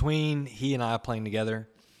between he and I playing together,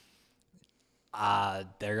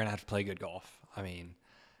 they're going to have to play good golf. I mean,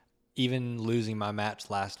 even losing my match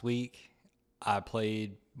last week, I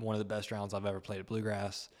played one of the best rounds I've ever played at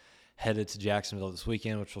Bluegrass. Headed to Jacksonville this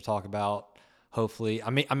weekend, which we'll talk about. Hopefully,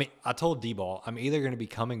 I told D-Ball, I'm either going to be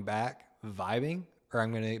coming back vibing or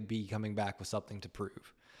I'm going to be coming back with something to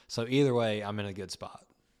prove. So either way, I'm in a good spot.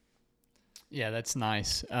 Yeah, that's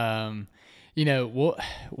nice.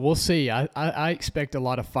 We'll see. I expect a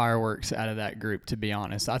lot of fireworks out of that group, to be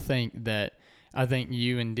honest. I think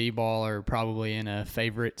you and D-Ball are probably in a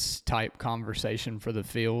favorites type conversation for the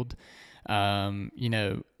field.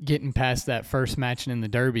 Getting past that first match in the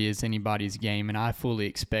Derby is anybody's game, and I fully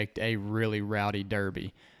expect a really rowdy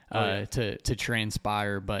Derby to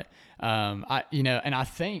transpire. But I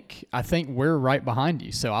think we're right behind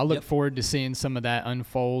you. So I look forward to seeing some of that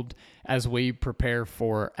unfold as we prepare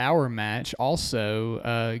for our match.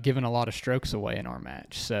 Also, giving a lot of strokes away in our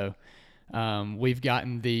match. So we've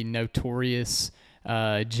gotten the notorious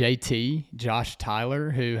JT, Josh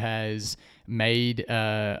Tyler, who has made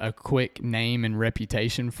a quick name and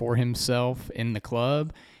reputation for himself in the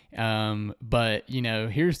club. But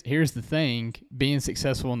here's the thing: being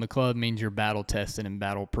successful in the club means you're battle tested and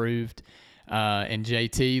battle proved. And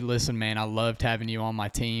JT, listen, man, I loved having you on my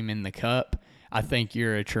team in the Cup. I think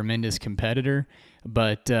you're a tremendous competitor.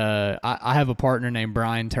 But I have a partner named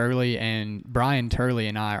Brian Turley, and Brian Turley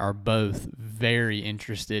and I are both very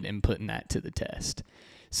interested in putting that to the test.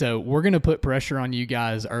 So we're going to put pressure on you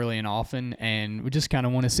guys early and often, and we just kind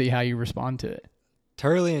of want to see how you respond to it.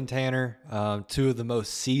 Turley and Tanner, two of the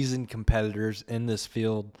most seasoned competitors in this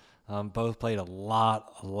field, both played a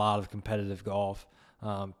lot of competitive golf.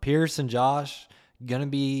 Pierce and Josh, going to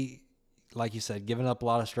be, like you said, giving up a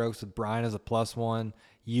lot of strokes with Brian as a +1,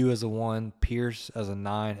 you as a 1, Pierce as a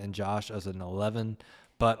 9, and Josh as an 11.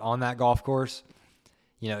 But on that golf course,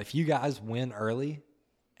 if you guys win early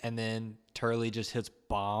and then Turley just hits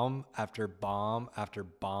bomb after bomb after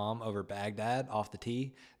bomb over Baghdad off the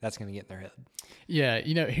tee, that's going to get in their head. Yeah,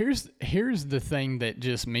 here's the thing that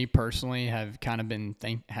just me personally have kind of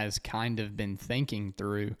been thinking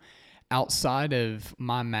through. Outside of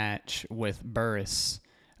my match with Burris,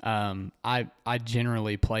 I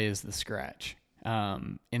generally play as the scratch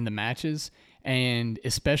in the matches, and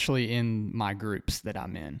especially in my groups that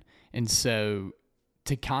I'm in. And so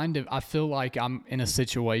I feel like I'm in a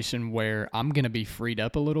situation where I'm going to be freed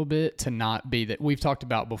up a little bit to not be that we've talked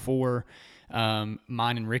about before, mine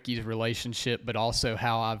and Ricky's relationship, but also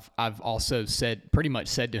how I've also pretty much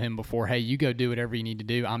said to him before, hey, you go do whatever you need to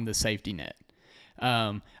do. I'm the safety net.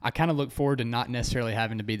 I kind of look forward to not necessarily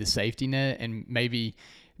having to be the safety net, and maybe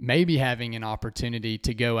having an opportunity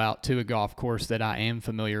to go out to a golf course that I am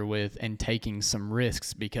familiar with and taking some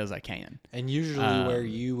risks because I can. And usually where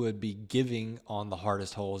you would be giving on the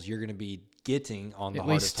hardest holes, you're going to be getting on the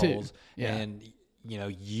hardest holes. Yeah. And,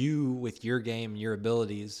 you with your game and your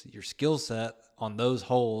abilities, your skill set on those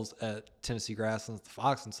holes at Tennessee Grasslands, the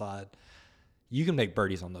Foxen side, you can make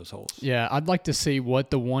birdies on those holes. Yeah, I'd like to see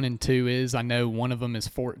what the 1 and 2 is. I know one of them is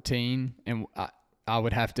 14, and I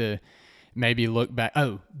would have to maybe look back.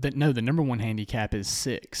 The number 1 handicap is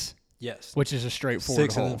 6. Yes. which is a straightforward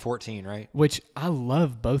 6 hole. and then 14, right? Which I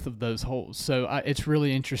love both of those holes. So it's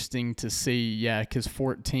really interesting to see, because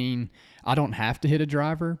 14, I don't have to hit a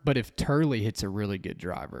driver, but if Turley hits a really good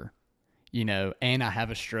driver, and I have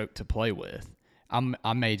a stroke to play with,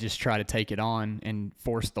 I may just try to take it on and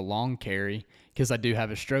force the long carry because I do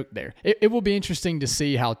have a stroke there. It will be interesting to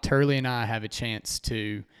see how Turley and I have a chance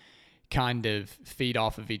to kind of feed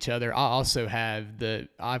off of each other. I also have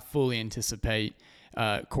I fully anticipate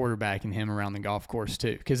quarterbacking him around the golf course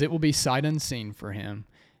too, because it will be sight unseen for him.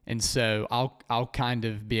 And so I'll kind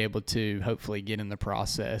of be able to hopefully get in the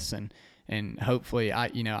process and hopefully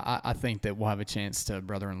I think that we'll have a chance to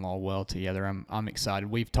brother-in-law well together. I'm excited.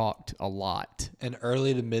 We've talked a lot. And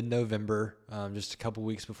early to mid-November, just a couple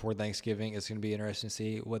weeks before Thanksgiving, it's going to be interesting to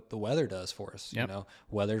see what the weather does for us. Yep.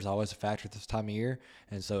 Weather's always a factor at this time of year.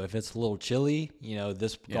 And so if it's a little chilly,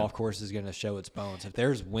 this golf course is going to show its bones. If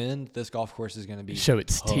there's wind, this golf course is going to be show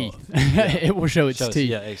its tough. teeth. It will show its teeth.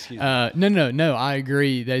 Yeah, excuse me. No. I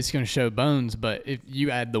agree that it's going to show bones, but if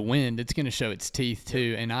you add the wind, it's going to show its teeth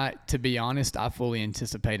too. And to be honest, I fully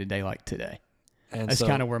anticipate a day like today. And that's so,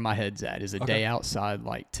 kind of where my head's at, is a day outside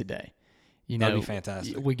like today. That'd be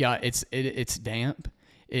fantastic. We got it's damp.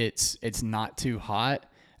 It's not too hot.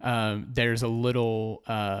 There's a little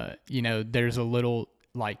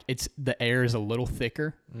like the air is a little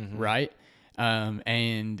thicker, right?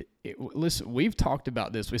 Listen, we've talked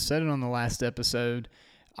about this. We said it on the last episode.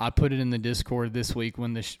 I put it in the Discord this week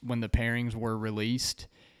when the pairings were released.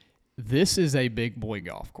 This is a big boy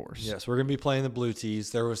golf course. Yes, we're going to be playing the blue tees.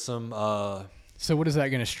 There was some So what is that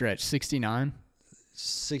going to stretch? 69?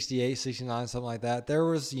 68, 69, something like that. There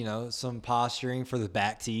was, some posturing for the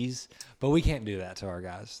back tees, but we can't do that to our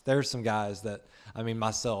guys. There's some guys that,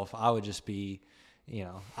 myself, I would just be,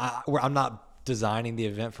 I'm not designing the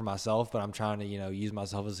event for myself, but I'm trying to, use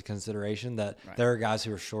myself as a consideration that there are guys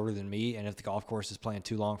who are shorter than me, and if the golf course is playing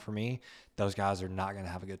too long for me, those guys are not going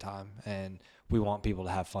to have a good time, and we want people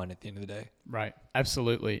to have fun at the end of the day. Right.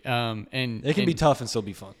 Absolutely. And it can be tough and still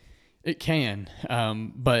be fun. It can.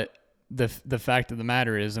 But the fact of the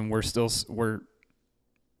matter is, and we're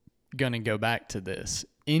going to go back to this.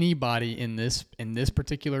 Anybody in this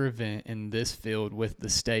particular event, in this field, with the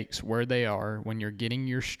stakes where they are, when you're getting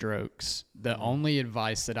your strokes, the only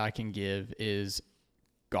advice that I can give is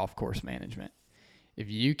golf course management. If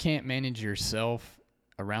you can't manage yourself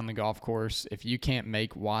around the golf course, if you can't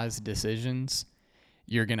make wise decisions,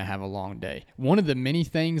 you're going to have a long day. One of the many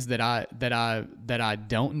things that I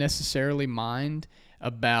don't necessarily mind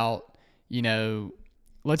about,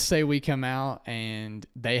 let's say we come out and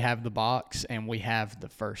they have the box and we have the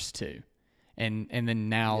first two, and then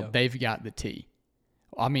now they've got the tee.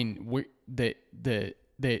 The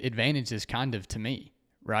advantage is kind of to me,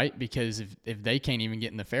 right? Because if they can't even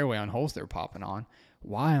get in the fairway on holes they're popping on,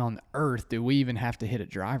 why on earth do we even have to hit a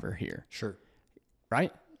driver here? Sure.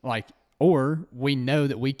 Right? Or we know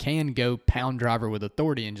that we can go pound driver with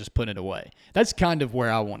authority and just put it away. That's kind of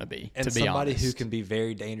where I want to be, and to be honest. Somebody who can be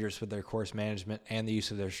very dangerous with their course management and the use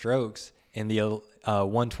of their strokes in the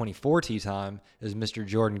 124 tee time is Mr.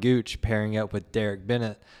 Jordan Gooch pairing up with Derek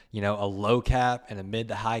Bennett, a low cap and a mid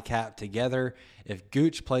to high cap together. If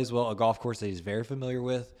Gooch plays well, a golf course that he's very familiar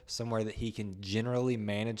with, somewhere that he can generally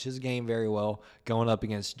manage his game very well, going up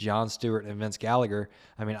against John Stewart and Vince Gallagher,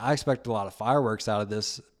 I expect a lot of fireworks out of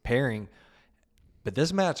this pairing, but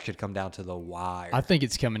this match could come down to the wire. I think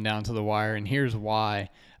it's coming down to the wire, and here's why.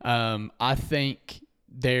 I think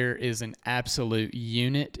there is an absolute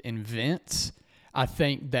unit in Vince. I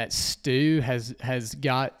think that Stu has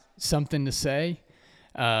got something to say.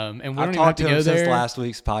 And we don't I've even talked have to him go since there. last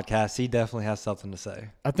week's podcast. He definitely has something to say.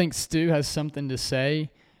 I think Stu has something to say,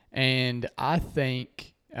 and I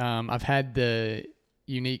think I've had the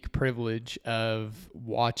unique privilege of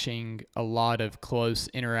watching a lot of close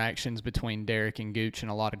interactions between Derek and Gooch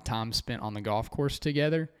and a lot of time spent on the golf course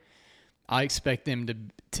together. I expect them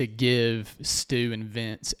to give Stu and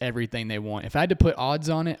Vince everything they want. If I had to put odds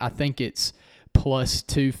on it, I think it's plus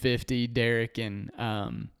 250 Derek and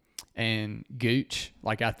Gooch.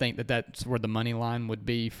 I think that's where the money line would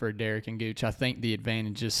be for Derek and Gooch. I think the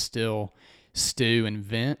advantage is still Stu and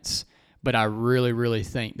Vince, but I really, really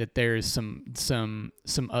think that there is some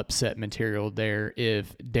upset material there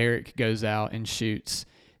if Derek goes out and shoots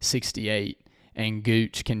 68 and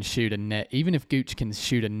Gooch can shoot a net, even if Gooch can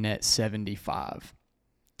shoot a net 75,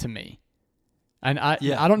 to me. And I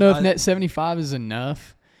don't know if net 75 is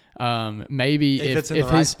enough. Maybe if it's in the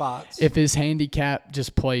right spots. If his handicap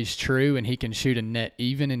just plays true and he can shoot a net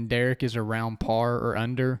even and Derek is around par or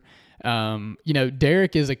under,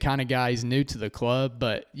 Derek is a kind of guy, he's new to the club,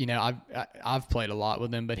 but, I've played a lot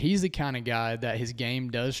with him, but he's the kind of guy that his game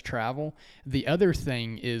does travel. The other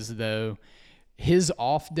thing is, though, his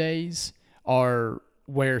off days are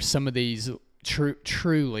where some of these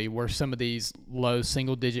truly where some of these low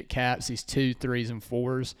single-digit caps, these 2s, 3s, and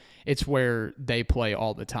 4s, it's where they play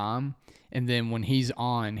all the time. And then when he's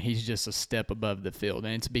on, he's just a step above the field.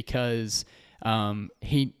 And it's because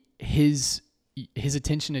his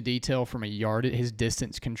attention to detail from a yard, his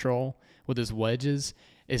distance control with his wedges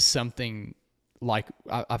is something like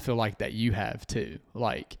I feel like that you have too.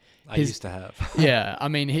 Like I used to have. Yeah, I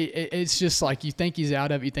mean, it's just like you think he's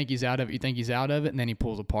out of it, you think he's out of it, you think he's out of it, and then he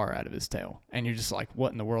pulls a par out of his tail, and you're just like,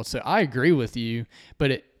 what in the world? So I agree with you,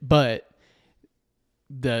 but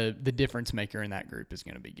the difference maker in that group is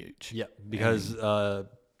going to be Gooch. Yeah, because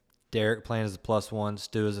Derek playing as a +1,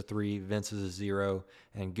 Stu is a 3, Vince is a 0,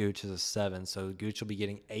 and Gooch is a 7. So Gooch will be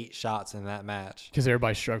getting 8 shots in that match. Because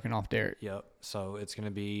everybody's stroking off Derek. Yep. So it's going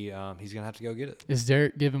to be he's going to have to go get it. Is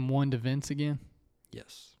Derek giving 1 to Vince again?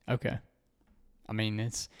 Yes. Okay. I mean,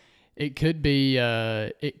 it could be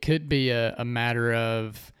a matter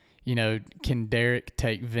of, can Derek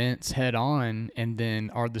take Vince head on, and then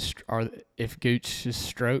if Gooch's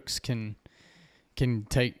strokes can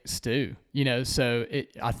take Stu, so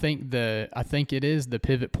I think it is the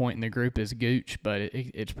pivot point in the group is Gooch, but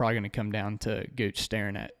it's probably going to come down to Gooch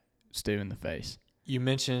staring at Stu in the face. You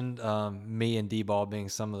mentioned me and D-Ball being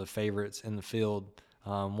some of the favorites in the field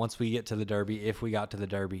once we get to the Derby, if we got to the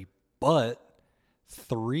Derby, but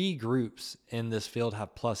 3 groups in this field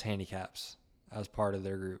have plus handicaps as part of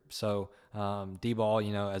their group. So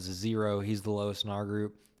D-Ball, as a 0, he's the lowest in our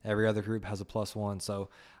group. Every other group has a +1. So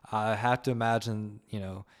I have to imagine,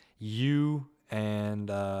 you and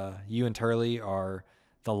Turley are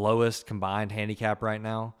the lowest combined handicap right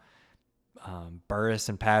now. Burris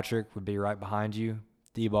and Patrick would be right behind you.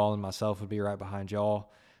 D-Ball and myself would be right behind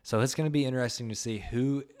y'all. So it's going to be interesting to see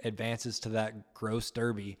who advances to that gross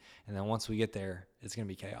Derby. And then once we get there, it's going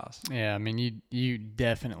to be chaos. Yeah, I mean, you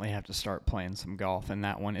definitely have to start playing some golf in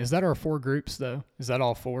that one. Is that our 4 groups, though? Is that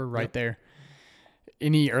all 4 right there?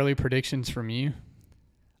 Any early predictions from you?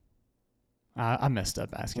 I messed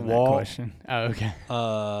up asking that question. Oh, okay.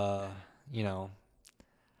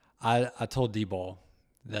 I told D-Ball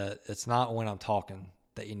that it's not when I'm talking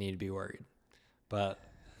that you need to be worried. But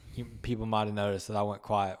people might have noticed that I went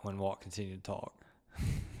quiet when Walt continued to talk.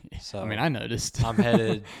 So I mean, I noticed. I'm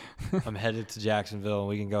headed to Jacksonville, and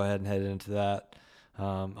we can go ahead and head into that.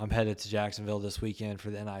 I'm headed to Jacksonville this weekend for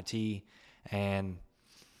the NIT, and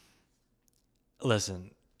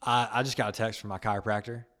listen, I just got a text from my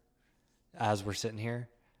chiropractor as we're sitting here.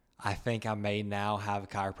 I think I may now have a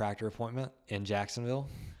chiropractor appointment in Jacksonville.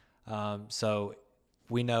 So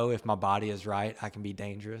we know if my body is right, I can be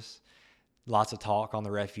dangerous. Lots of talk on the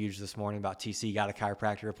refuge this morning about TC got a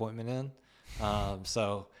chiropractor appointment in.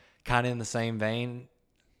 So kind of in the same vein,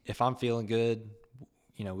 if I'm feeling good,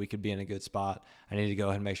 we could be in a good spot. I need to go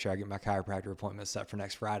ahead and make sure I get my chiropractor appointment set for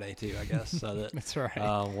next Friday too, I guess, so that that's right.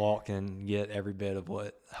 Walt can get every bit of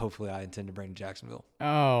what hopefully I intend to bring to Jacksonville.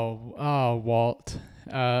 Oh, Walt.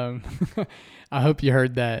 I hope you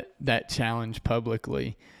heard that challenge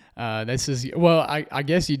publicly. This is I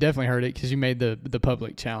guess you definitely heard it because you made the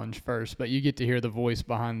public challenge first, but you get to hear the voice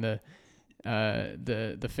behind the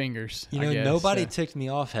fingers. Nobody ticked me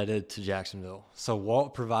off headed to Jacksonville, so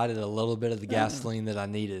Walt provided a little bit of the gasoline that I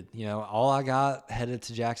needed. All I got headed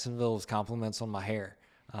to Jacksonville was compliments on my hair.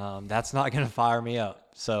 That's not going to fire me up.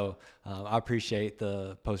 So I appreciate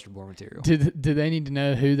the poster board material. Do they need to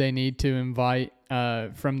know who they need to invite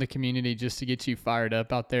from the community just to get you fired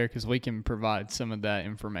up out there? Because we can provide some of that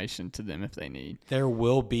information to them if they need. There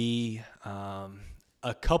will be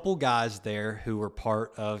a couple guys there who were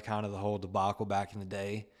part of kind of the whole debacle back in the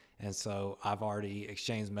day. And so I've already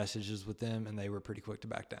exchanged messages with them, and they were pretty quick to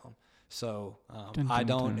back down. So I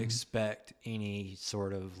don't expect any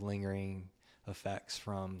sort of lingering effects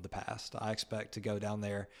from the past. I expect to go down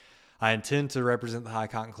there. I intend to represent the High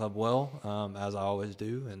Cotton Club well, as I always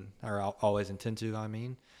do, or I always intend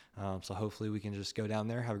to, so hopefully we can just go down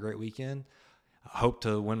there, have a great weekend. I hope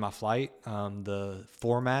to win my flight. The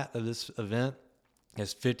format of this event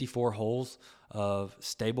is 54 holes of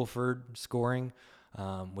Stableford scoring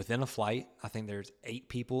within a flight. I think there's 8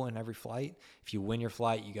 people in every flight. If you win your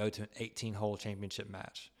flight, you go to an 18-hole championship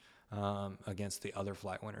match against the other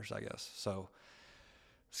flight winners, I guess. So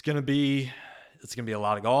it's gonna be a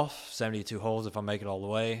lot of golf. 72 holes if I make it all the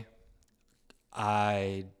way.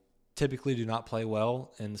 I typically do not play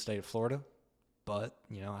well in the state of Florida, but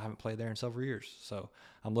I haven't played there in several years. So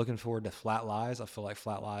I'm looking forward to Flat Lies. I feel like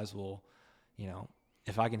Flat Lies will,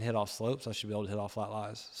 if I can hit off slopes, I should be able to hit off flat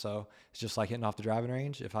lies. So it's just like hitting off the driving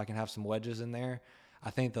range. If I can have some wedges in there, I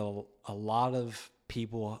think that a lot of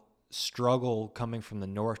people struggle coming from the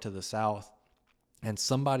north to the south. And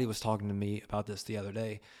somebody was talking to me about this the other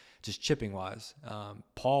day, just chipping wise.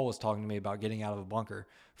 Paul was talking to me about getting out of a bunker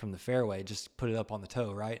from the fairway, just put it up on the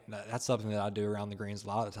toe, right? And that's something that I do around the greens a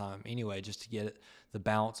lot of the time anyway, just to get the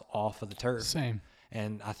bounce off of the turf. Same.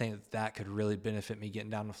 And I think that could really benefit me getting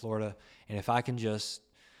down to Florida. And if I can just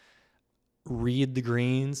read the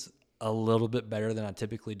greens a little bit better than I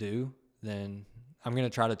typically do, then I'm going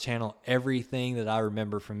to try to channel everything that I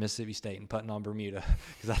remember from Mississippi State and putting on Bermuda,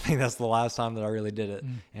 because I think that's the last time that I really did it.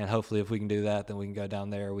 And hopefully if we can do that, then we can go down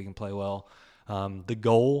there, we can play well. The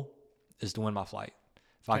goal is to win my flight.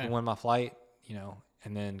 If I can win my flight,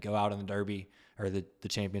 and then go out in the Derby or the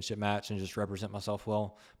championship match and just represent myself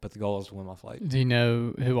well. But the goal is to win my flight. Do you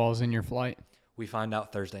know who all's in your flight? We find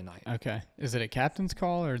out Thursday night. Okay. Is it a captain's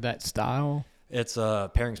call or that style? It's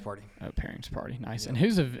a pairings party. Oh, pairings party. Nice. Yeah. And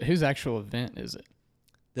whose actual event is it?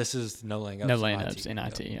 This is no laying ups. No laying ups,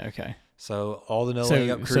 NIT. Yep. Okay. So all the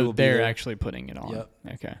laying up crew will be there. So there. they're actually putting it on. Yep.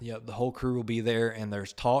 Okay. Yep. The whole crew will be there, and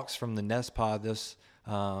there's talks from the Nest Pod this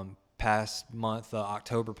past month,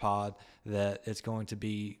 October pod, that it's going to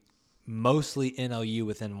be mostly NLU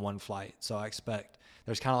within one flight. So I expect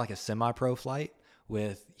there's kind of like a semi-pro flight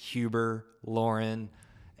with Huber, Lauren,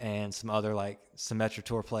 and some other like Symetra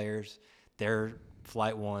Tour players. Their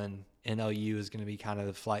flight 1, NLU is going to be kind of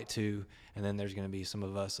the flight 2, and then there's going to be some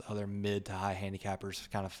of us other mid to high handicappers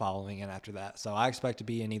kind of following in after that. So I expect to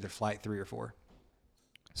be in either flight 3 or 4.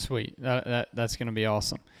 Sweet. That's going to be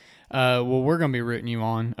awesome. Well, we're going to be rooting you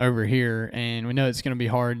on over here, and we know it's going to be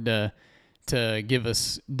hard to give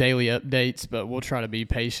us daily updates, but we'll try to be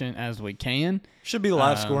patient as we can. Should be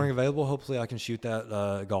live scoring available. Hopefully I can shoot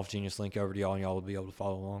that Golf Genius link over to y'all, and y'all will be able to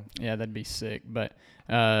follow along. Yeah, that'd be sick. But,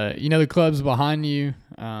 the club's behind you.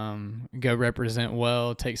 Go represent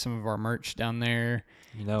well. Take some of our merch down there.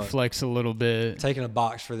 Flex a little bit. Taking a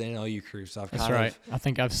box for the NLU crew. So That's right. I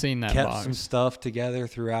think I've seen that kept box. some stuff together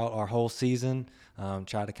throughout our whole season.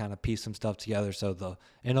 Try to kind of piece some stuff together. So the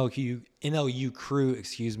NLU crew,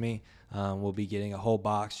 will be getting a whole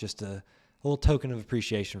box, just a little token of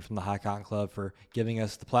appreciation from the High Cotton Club for giving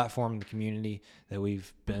us the platform and the community that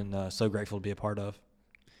we've been so grateful to be a part of.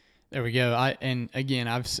 There we go.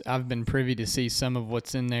 I've been privy to see some of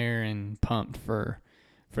what's in there and pumped for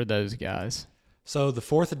those guys. So the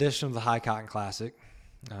 4th edition of the High Cotton Classic,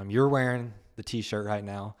 you're wearing the T-shirt right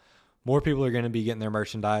now. More people are going to be getting their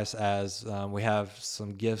merchandise as we have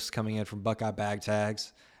some gifts coming in from Buckeye Bag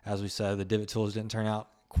Tags. As we said, the divot tools didn't turn out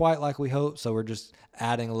quite like we hoped, so we're just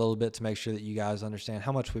adding a little bit to make sure that you guys understand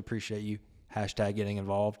how much we appreciate you #getting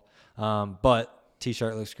involved. But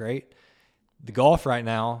T-shirt looks great. The golf right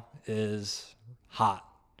now is hot.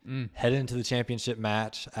 Headed into the championship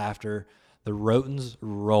match after the Rotens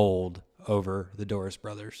rolled over the Doris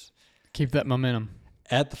brothers. Keep that momentum.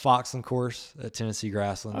 At the Foxland course at Tennessee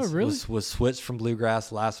Grasslands. Oh, really? Was switched from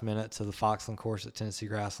Bluegrass last minute to the Foxland course at Tennessee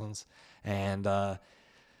Grasslands. And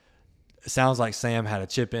it sounds like Sam had a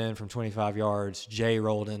chip in from 25 yards. Jay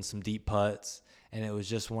rolled in some deep putts. And it was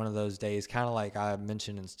just one of those days, kind of like I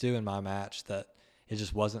mentioned in Stu in my match, that it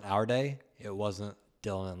just wasn't our day. It wasn't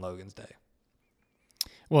Dylan and Logan's day.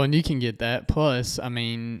 Well, and you can get that. Plus,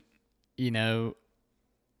 do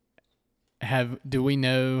we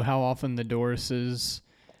know how often the Dorises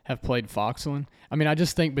have played Foxland? I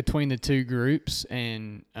just think between the two groups,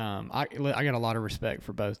 and I got a lot of respect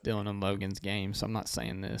for both Dylan and Logan's game, so I'm not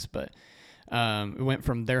saying this, but it went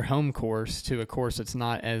from their home course to a course that's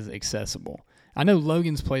not as accessible. I know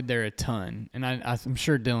Logan's played there a ton, and I'm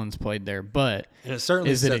sure Dylan's played there, but and it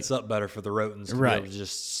certainly sets up better for the Rotens to be able to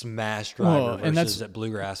just smash driver versus at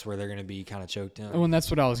Bluegrass where they're going to be kind of choked in. Well, and that's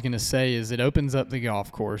what I was going to say is it opens up the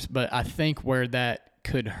golf course, but I think where that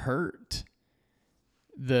could hurt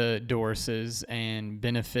the Dorises and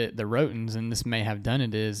benefit the Rotens, and this may have done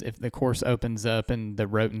it, is if the course opens up and the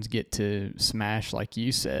Rotens get to smash, like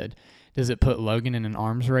you said, does it put Logan in an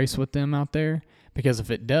arms race with them out there? Because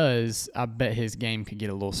if it does, I bet his game could get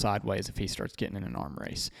a little sideways if he starts getting in an arm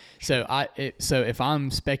race. So if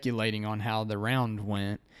I'm speculating on how the round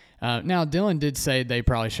went, now Dylan did say they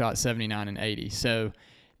probably shot 79 and 80. So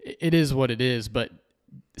it is what it is. But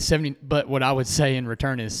what I would say in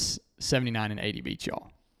return is 79 and 80 beat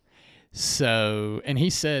y'all. So, and he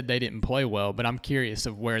said they didn't play well, but I'm curious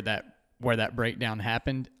of where that breakdown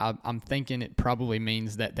happened. I'm thinking it probably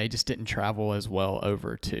means that they just didn't travel as well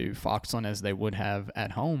over to Foxland as they would have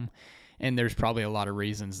at home, and there's probably a lot of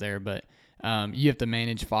reasons there. But you have to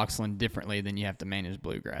manage Foxland differently than you have to manage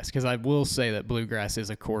Bluegrass. Because I will say that Bluegrass is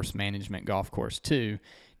a course management golf course too.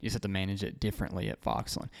 You just have to manage it differently at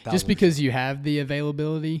Foxland. Just because you have the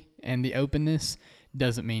availability and the openness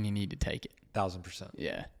doesn't mean you need to take it. 1,000%.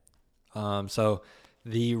 Yeah. So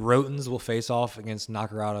the Rotons will face off against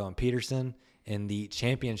Nacarado and Peterson in the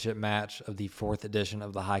championship match of the 4th edition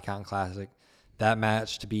of the Highcon Classic. That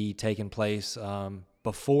match to be taking place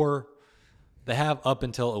before – they have up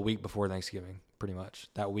until a week before Thanksgiving, pretty much.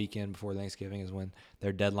 That weekend before Thanksgiving is when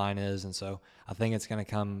their deadline is. And so I think it's going to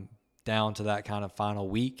come down to that kind of final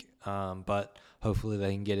week. But hopefully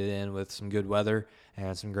they can get it in with some good weather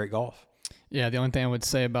and some great golf. Yeah, the only thing I would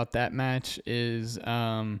say about that match is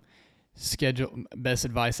schedule. Best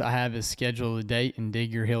advice I have is schedule the date and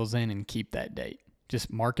dig your heels in and keep that date.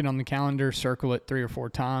 Just mark it on the calendar, circle it 3 or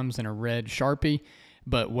 4 times in a red Sharpie.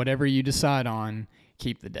 But whatever you decide on,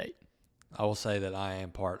 keep the date. I will say that I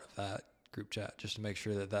am part of that group chat just to make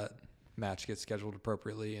sure that that match gets scheduled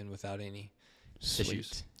appropriately and without any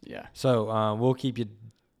issues. Yeah. So we'll keep you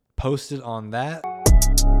posted on that.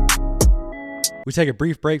 We take a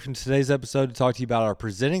brief break from today's episode to talk to you about our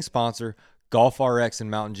presenting sponsor, Golf RX in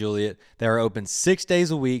Mount Juliet. They are open 6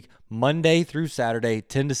 days a week, Monday through Saturday,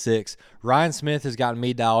 10 to 6. Ryan Smith has gotten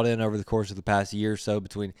me dialed in over the course of the past year or so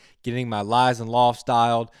between getting my lies and lofts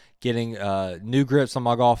dialed, getting new grips on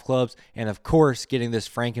my golf clubs, and of course getting this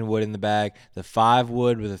Frankenwood in the bag, the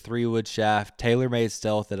 5-wood with a 3-wood shaft, tailor-made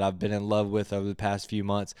stealth that I've been in love with over the past few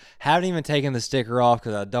months. Haven't even taken the sticker off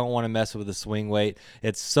because I don't want to mess with the swing weight.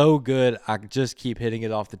 It's so good, I just keep hitting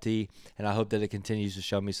it off the tee, and I hope that it continues to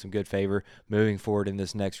show me some good favor moving forward in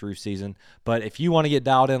this next roof season. But if you want to get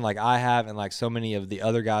dialed in like I have and like so many of the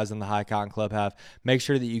other guys in the High Cotton Club have, make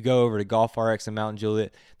sure that you go over to Golf RX in Mount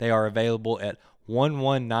Juliet. They are available at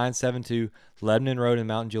 11972 Lebanon Road in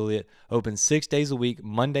Mount Juliet. Open 6 days a week,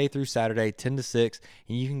 Monday through Saturday, 10 to 6.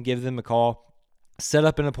 And you can give them a call, set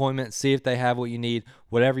up an appointment, see if they have what you need.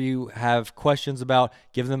 Whatever you have questions about,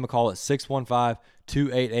 give them a call at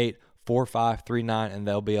 615-288-4539, and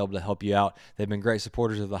they'll be able to help you out. They've been great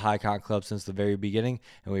supporters of the High Cotton Club since the very beginning,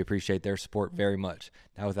 and we appreciate their support very much.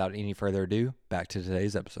 Now, without any further ado, back to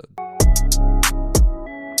today's episode.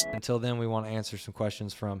 Until then, we want to answer some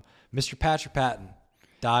questions from Mr. Patrick Patton,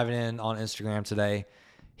 diving in on Instagram today.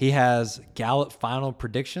 He has Gallop final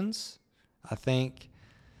predictions. I think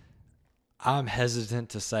I'm hesitant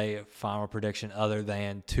to say a final prediction other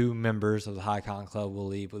than 2 members of the High Cotton Club will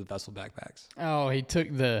leave with vessel backpacks. Oh, he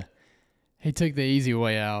took the easy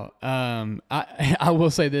way out. I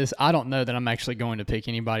will say this. I don't know that I'm actually going to pick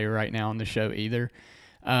anybody right now on the show either.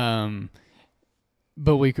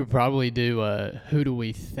 But we could probably do who do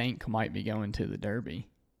we think might be going to the Derby?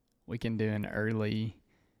 We can do an early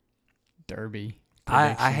Derby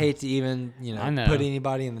prediction. I hate to even put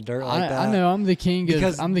anybody in the dirt like that. I know I'm the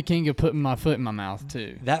king of putting my foot in my mouth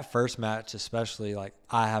too. That first match especially, like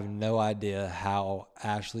I have no idea how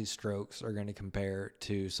Ashley's strokes are going to compare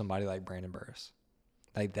to somebody like Brandon Burris.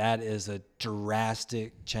 Like that is a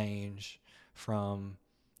drastic change from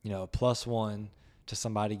a +1 to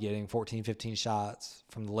somebody getting 14, 15 shots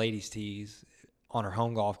from the ladies' tees on her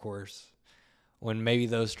home golf course when maybe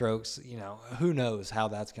those strokes, who knows how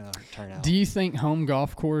that's going to turn out. Do you think home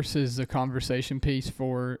golf course is a conversation piece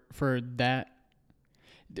for that?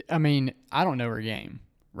 I mean, I don't know her game,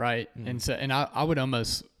 right? Mm-hmm. And I would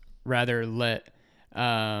almost rather let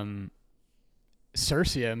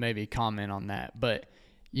Cercio maybe comment on that, but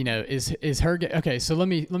is her okay? So let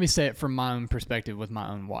me say it from my own perspective with my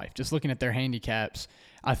own wife. Just looking at their handicaps,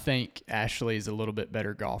 I think Ashley is a little bit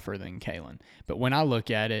better golfer than Kaylin. But when I look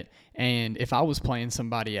at it, and if I was playing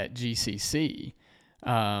somebody at GCC,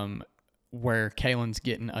 where Kaylin's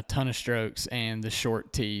getting a ton of strokes and the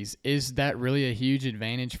short tees, is that really a huge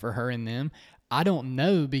advantage for her and them? I don't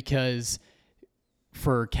know, because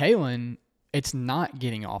for Kaylin, it's not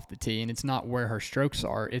getting off the tee and it's not where her strokes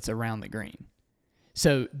are. It's around the green.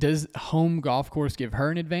 So does home golf course give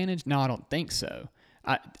her an advantage? No, I don't think so.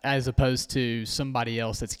 As opposed to somebody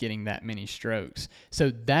else that's getting that many strokes. So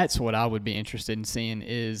that's what I would be interested in seeing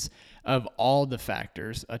is, of all the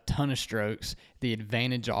factors, a ton of strokes, the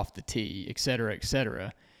advantage off the tee, et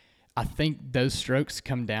cetera, I think those strokes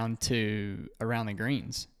come down to around the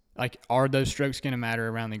greens. Like, are those strokes going to matter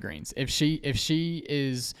around the greens? If she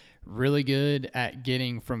is really good at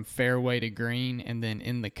getting from fairway to green and then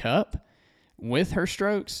in the cup, with her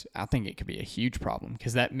strokes, I think it could be a huge problem,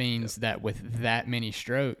 because that means that with that many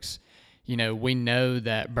strokes, we know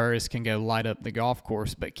that Burris can go light up the golf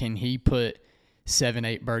course, but can he put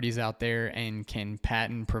 7-8 birdies out there, and can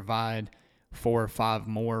Patton provide 4 or 5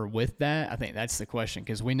 more with that? I think that's the question,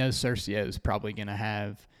 because we know Cercio is probably going to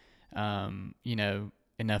have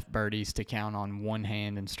enough birdies to count on one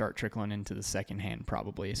hand and start trickling into the second hand,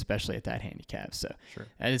 probably, especially at that handicap. So Sure.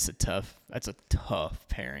 that's a tough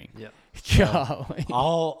pairing. Yeah. Golly.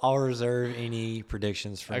 I'll reserve any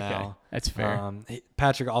predictions for now. That's fair.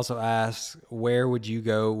 Patrick also asks, where would you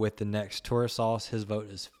go with the next tourist sauce? His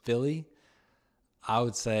vote is Philly. I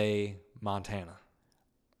would say Montana.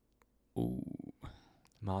 Ooh.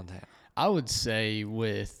 Montana. I would say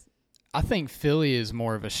I think Philly is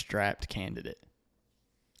more of a strapped candidate.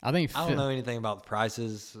 I don't know anything about the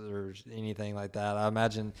prices or anything like that. I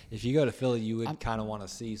imagine if you go to Philly, you would kind of want to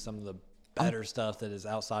see some of the better stuff that is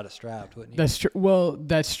outside of strapped, wouldn't you? That's true. Well,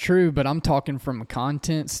 that's true, but I'm talking from a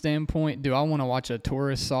content standpoint. Do I want to watch a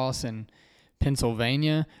tourist sauce in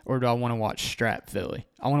Pennsylvania, or do I want to watch Strap Philly?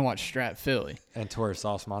 I want to watch Strap Philly. And tourist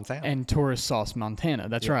sauce Montana. And tourist sauce Montana.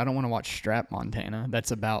 That's right. I don't want to watch Strap Montana. That's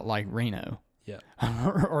about like Reno. Yeah.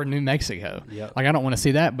 or New Mexico. Yep. Like I don't want to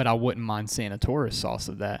see that, but I wouldn't mind seeing a tourist sauce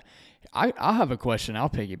of that. I have a question.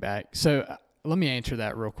 I'll piggyback. So let me answer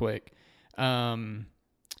that real quick. I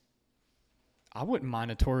wouldn't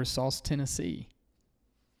mind a tourist sauce Tennessee.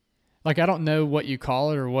 Like I don't know what you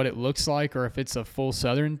call it or what it looks like or if it's a full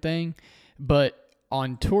Southern thing, but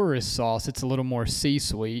on tourist sauce, it's a little more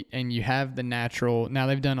C-sweet, and you have the natural. Now,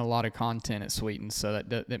 they've done a lot of content at Sweeten, so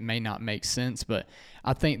that may not make sense, but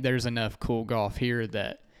I think there's enough cool golf here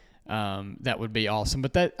that that would be awesome.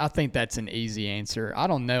 But I think that's an easy answer. I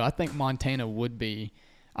don't know. I think Montana would be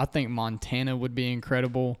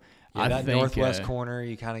incredible. Yeah, that northwest corner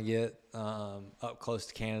you kind of get up close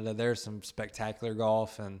to Canada. There's some spectacular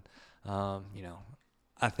golf, and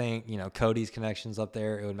I think, Cody's connections up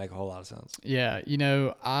there, it would make a whole lot of sense. Yeah,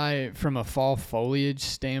 from a fall foliage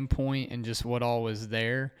standpoint and just what all was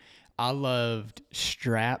there, I loved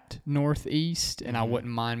strapped northeast, and I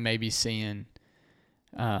wouldn't mind maybe seeing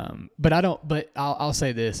but I'll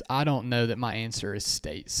say this, I don't know that my answer is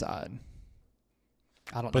stateside.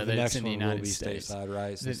 I don't know that it's in the United States. But the next one will be stateside,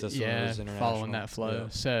 right? Since this one is international. Following that flow. Yeah.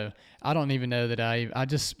 So I don't even know that I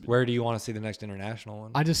just... Where do you want to see the next international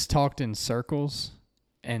one? I just talked in circles.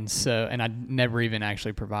 And I never even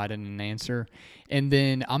actually provided an answer. And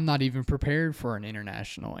then I'm not even prepared for an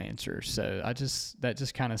international answer. So that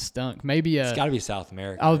just kind of stunk. Maybe it's got to be South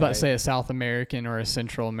America. I was about to say a South American or a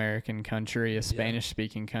Central American country, a Spanish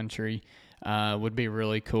speaking country, would be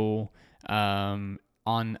really cool. On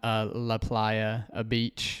La Playa, a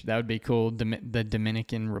beach, that would be cool. The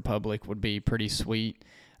Dominican Republic would be pretty sweet.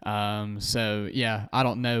 So yeah, I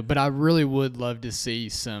don't know, but I really would love to see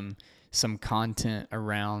some content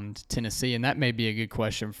around Tennessee, and that may be a good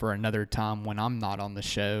question for another time when I'm not on the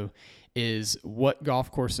show, is what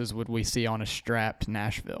golf courses would we see on a strapped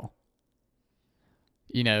Nashville?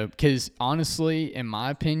 Because honestly, in my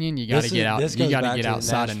opinion, you got to get out. You got to get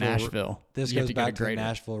outside of Nashville. This goes back to the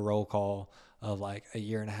Nashville roll call of like a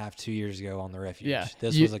year and a half, 2 years ago on the Refuge. Yeah,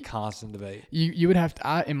 this was a constant debate. You would have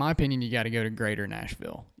to, in my opinion, you got to go to Greater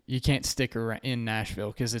Nashville. You can't stick around in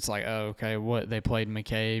Nashville because it's like, oh, okay, what they played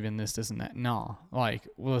McCabe and this and that. No, like,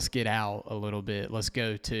 well, let's get out a little bit. Let's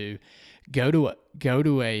go to a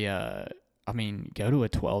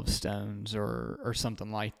 12 Stones or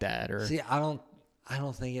something like that. Or see, I don't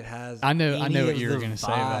think it has. I know what you were going to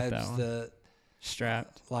say about that one. That,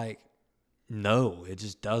 strapped, like. No, it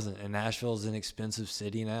just doesn't. And Nashville's an expensive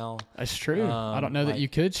city now. That's true. I don't know that you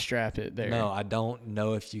could strap it there. No, I don't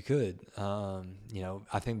know if you could. I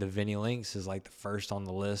think the Vinny Links is like the first on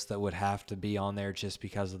the list that would have to be on there just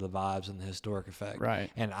because of the vibes and the historic effect.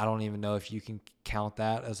 Right. And I don't even know if you can count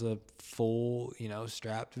that as a full,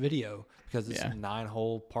 strapped video because it's a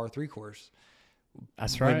 9-hole par 3 course.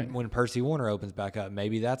 That's right. When Percy Warner opens back up,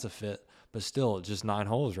 maybe that's a fit. But still, just 9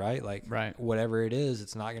 holes, right? Like, whatever it is,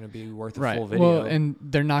 it's not going to be worth a full video. Well, and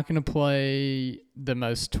they're not going to play the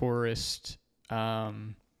most tourist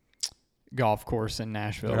golf course in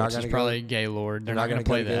Nashville, which is probably Gaylord. They're not going to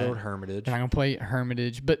play that. Gaylord Hermitage. They're not going to play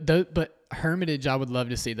Hermitage. But Hermitage, I would love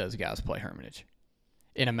to see those guys play Hermitage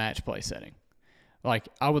in a match play setting. Like,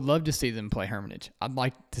 I would love to see them play Hermitage. I'd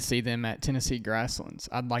like to see them at Tennessee Grasslands.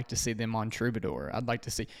 I'd like to see them on Troubadour. I'd like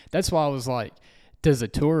to see. That's why I was like, does a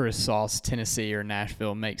tourist sauce Tennessee or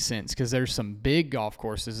Nashville make sense? Because there's some big golf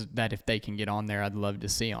courses that if they can get on there, I'd love to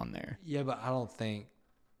see on there. Yeah, but I don't think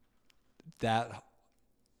that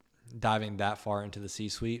diving that far into the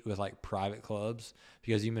C-suite with like private clubs,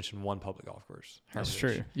 because you mentioned one public golf course. That's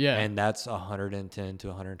true. Yeah. And that's $110 to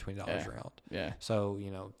 $120 round. Yeah. So,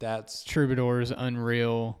 that's Troubadour is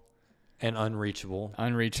unreal. And unreachable.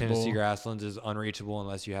 Tennessee Grasslands is unreachable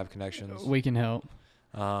unless you have connections. We can help.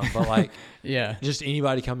 But like, Yeah. just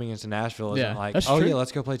anybody coming into Nashville isn't like, that's oh true. yeah,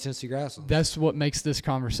 let's go play Tennessee Grasslands. That's what makes this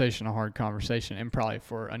conversation a hard conversation, and probably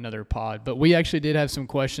for another pod. But we actually did have some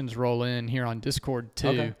questions roll in here on Discord too.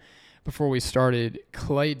 Okay. Before we started,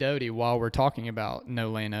 Clay Doty, while we're talking about no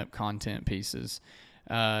laying up content pieces,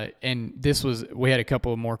 and we had a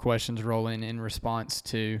couple of more questions roll in response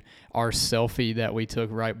to our selfie that we took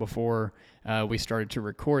right before we started to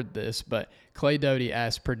record this. But Clay Doty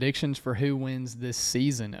asked predictions for who wins this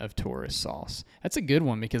season of Tourist Sauce. That's a good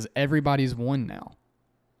one because everybody's won now.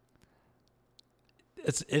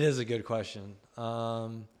 It is a good question. I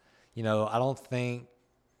don't think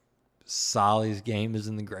Solly's game is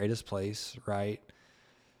in the greatest place, right?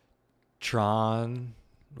 Tron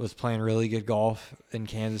was playing really good golf in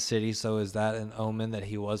Kansas City, so is that an omen that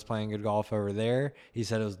he was playing good golf over there? He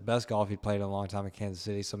said it was the best golf he'd played in a long time in Kansas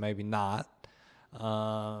City, so maybe not.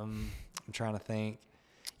 I'm trying to think.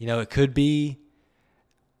 It could be.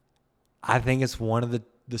 I think it's one of the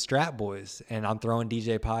Strat Boys, and I'm throwing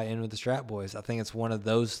DJ Pie in with the Strat Boys. I think it's one of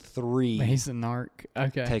those three. He's a narc.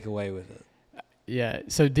 Okay. Take away with it. Yeah.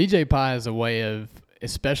 So DJ Pie is a way of,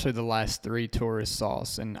 especially the last 3 Tourist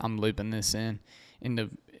Sauce, and I'm looping this into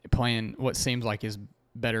playing what seems like is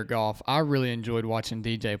better golf. I really enjoyed watching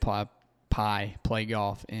DJ Pie play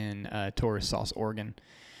golf in Tourist Sauce, Oregon.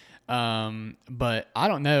 But I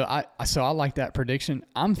don't know. So I like that prediction.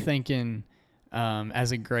 I'm thinking,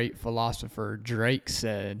 as a great philosopher Drake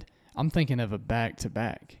said, I'm thinking of a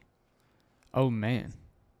back-to-back. Oh man.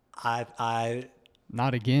 I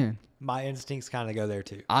Not again. My instincts kind of go there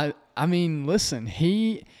too. I mean, listen,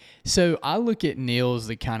 so I look at Neil as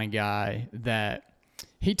the kind of guy that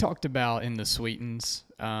he talked about in the Sweetens,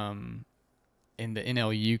 in the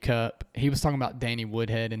NLU Cup. He was talking about Danny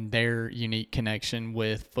Woodhead and their unique connection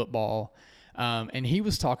with football. And he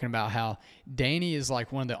was talking about how Danny is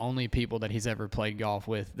like one of the only people that he's ever played golf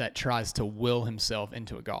with that tries to will himself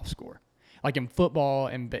into a golf score. Like in football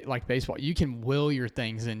and like baseball, you can will your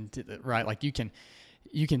things into right. Like you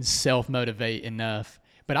can self-motivate enough,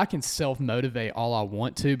 but I can self-motivate all I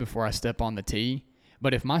want to before I step on the tee.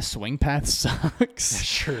 But if my swing path sucks,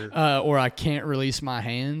 Sure. Or I can't release my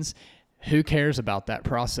hands, who cares about that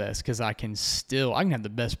process? Because I can have the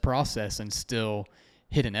best process and still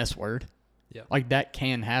hit an S word. Yeah. Like that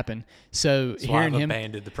can happen. So That's why hearing I've him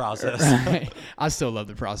abandoned the process. Right. I still love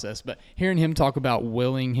the process, but hearing him talk about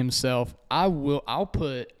willing himself, I'll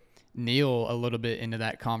put Neil a little bit into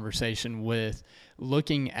that conversation with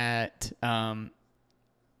looking at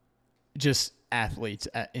just athletes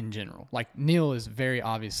in general. Like Neil is very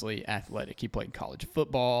obviously athletic. He played college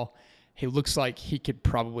football. He looks like he could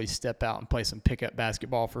probably step out and play some pickup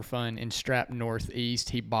basketball for fun. In Strap Northeast,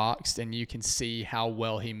 he boxed, and you can see how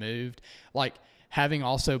well he moved. Like, having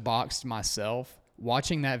also boxed myself,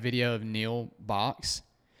 watching that video of Neil box,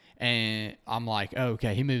 and I'm like, oh,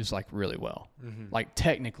 okay, he moves, like, really well. Mm-hmm. Like,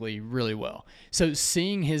 technically really well. So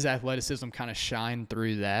seeing his athleticism kind of shine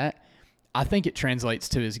through that, I think it translates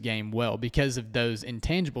to his game well because of those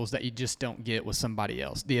intangibles that you just don't get with somebody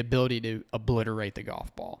else. The ability to obliterate the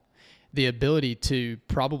golf ball. The ability to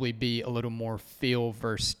probably be a little more feel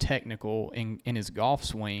versus technical in his golf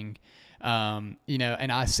swing, and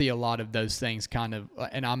I see a lot of those things kind of,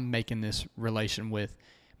 and I'm making this relation with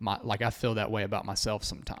I feel that way about myself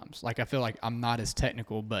sometimes. Like I feel like I'm not as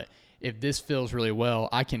technical, but if this feels really well,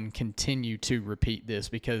 I can continue to repeat this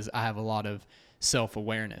because I have a lot of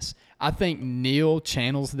self-awareness. I think Neil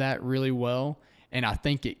channels that really well. And I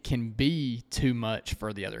think it can be too much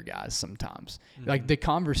for the other guys sometimes. Mm-hmm. Like the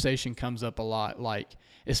conversation comes up a lot, like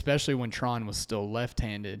especially when Tron was still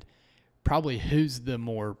left-handed, probably who's the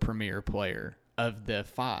more premier player of the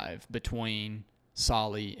 5 between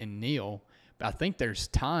Solly and Neil. But I think there's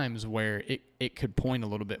times where it could point a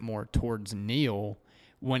little bit more towards Neil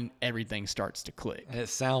when everything starts to click. And it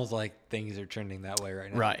sounds like things are trending that way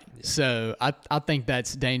right now. Right. Yeah. So I think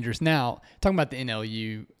that's dangerous. Now, talking about the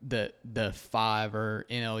NLU, the 5 or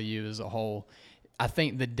NLU as a whole, I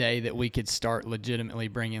think the day that we could start legitimately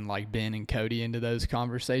bringing like Ben and Cody into those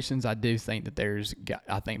conversations, I do think that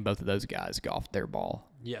I think both of those guys golfed their ball.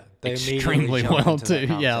 Yeah, they extremely well too.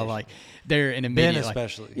 Yeah, like they're an immediate, Ben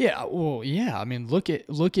especially. Like, yeah, well, yeah. I mean, look at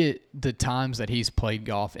the times that he's played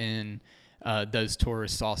golf in those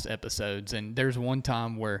Tourist Sauce episodes, and there's one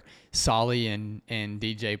time where Solly and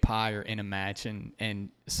DJ Pie are in a match, and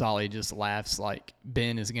Solly just laughs like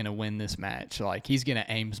Ben is gonna win this match, like he's gonna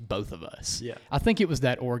aim both of us. Yeah, I think it was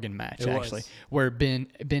that Oregon match where Ben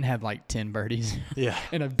had like 10 birdies, yeah,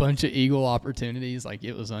 and a bunch of eagle opportunities, like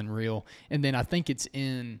it was unreal. And then I think it's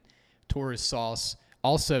in Tourist Sauce,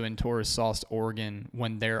 also in Tourist Sauce Oregon,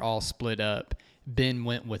 when they're all split up, Ben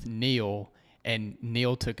went with Neil. and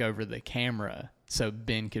Neil took over the camera so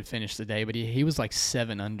Ben could finish the day. But he was like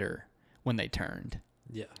 7 under when they turned.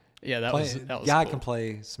 Yeah. Yeah, that was guy cool. can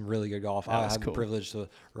play some really good golf. That I was had cool. the privilege to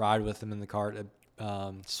ride with him in the cart at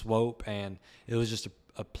Swope, and it was just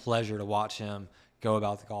a pleasure to watch him go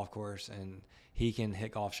about the golf course, and he can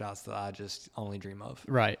hit golf shots that I just only dream of.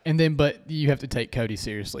 Right. And then, but you have to take Cody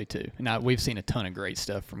seriously too. Now, we've seen a ton of great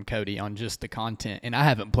stuff from Cody on just the content, and I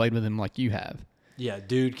haven't played with him like you have. Yeah,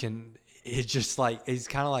 dude it's just like, he's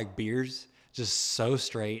kind of like Beers, just so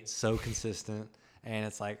straight, so consistent, and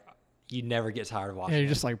it's like, you never get tired of watching Yeah, you're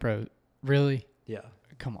him. just like, bro, really? Yeah.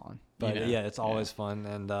 Come on. But You know? yeah, it's always fun.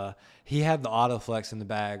 And he had the autoflex in the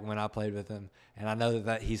bag when I played with him. And I know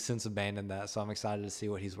that he's since abandoned that. So I'm excited to see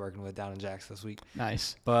what he's working with down in Jax this week.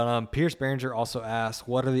 Nice. But Pierce Behringer also asked,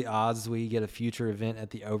 what are the odds we get a future event at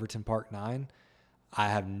the Overton Park 9? I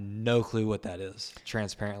have no clue what that is,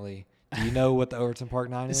 transparently. Do you know what the Overton Park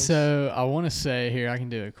 9 is? So I want to say here, I can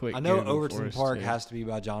do a quick I know Google for Overton us, Park too. has to be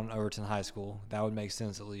by John Overton High School. That would make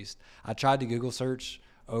sense at least. I tried to Google search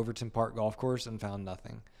Overton Park Golf Course and found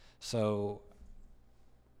nothing. So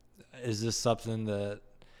is this something that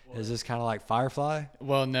is this kind of like Firefly?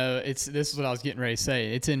 Well, no, this is what I was getting ready to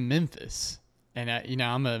say. It's in Memphis, and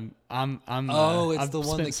I'm Oh, it's I've the one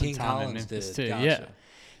spent that some King time in Collins Memphis did. too. Gotcha. Yeah.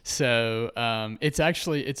 So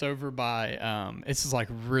it's over by it's like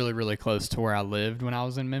really, really close to where I lived when I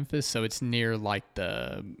was in Memphis. So it's near like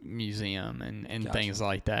the museum and Gotcha. things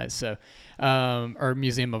like that. So or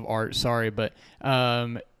Museum of Art, sorry, but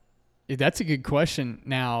that's a good question.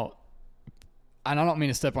 Now, I don't mean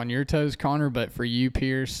to step on your toes, Connor, but for you,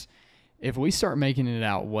 Pierce, if we start making it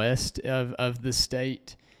out west of the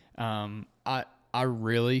state, I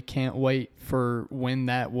really can't wait for when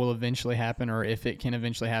that will eventually happen, or if it can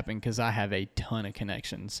eventually happen, because I have a ton of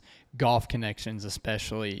connections, golf connections,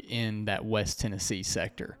 especially in that West Tennessee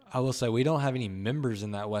sector. I will say we don't have any members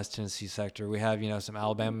in that West Tennessee sector. We have, some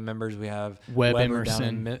Alabama members. We have Webb Weber down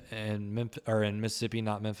Emerson. in Memphis, or in Mississippi,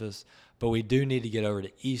 not Memphis. But we do need to get over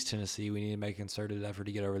to East Tennessee. We need to make a concerted effort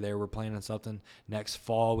to get over there. We're planning something next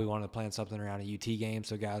fall. We want to plan something around a UT game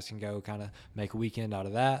so guys can go kind of make a weekend out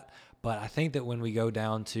of that. But I think that when we go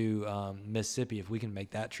down to Mississippi, if we can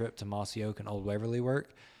make that trip to Mossy Oak and Old Waverly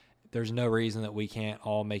work, there's no reason that we can't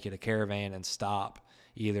all make it a caravan and stop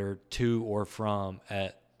either to or from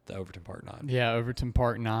at the Overton Park 9. Yeah, Overton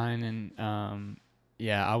Park 9, and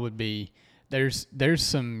I would be. There's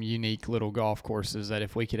some unique little golf courses that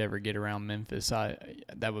if we could ever get around Memphis,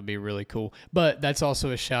 that would be really cool. But that's also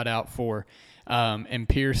a shout out for, and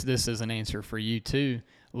Pierce, this is an answer for you too.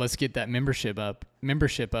 Let's get that membership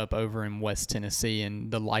up over in West Tennessee,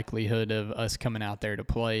 and the likelihood of us coming out there to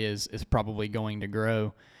play is probably going to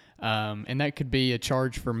grow. And that could be a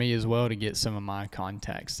charge for me as well to get some of my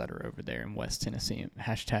contacts that are over there in West Tennessee,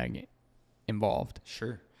 hashtag involved.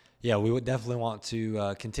 Sure. Yeah, we would definitely want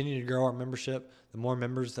to continue to grow our membership. The more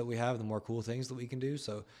members that we have, the more cool things that we can do.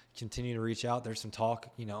 So continue to reach out. There's some talk,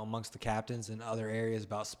 amongst the captains in other areas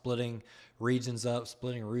about splitting regions up,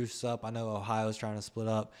 splitting roofs up. I know Ohio's trying to split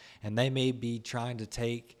up, and they may be trying to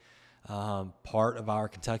take part of our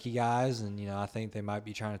Kentucky guys, and I think they might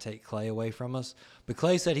be trying to take Clay away from us. But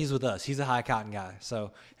Clay said he's with us. He's a High Cotton guy,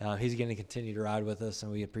 so he's going to continue to ride with us,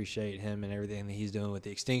 and we appreciate him and everything that he's doing with the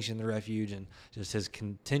Extinction, the Refuge, and just his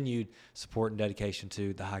continued support and dedication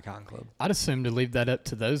to the High Cotton Club. I'd assume to leave that up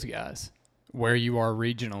to those guys. Where you are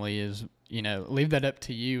regionally is, leave that up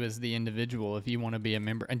to you as the individual if you want to be a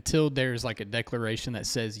member, until there's like a declaration that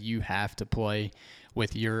says you have to play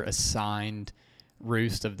with your assigned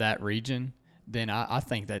roost of that region. Then I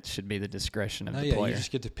think that should be the discretion of the player. You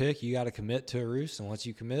just get to pick. You got to commit to a roost, and once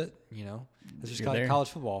you commit, it's just You're like there. college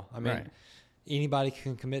football. I mean, Right. Anybody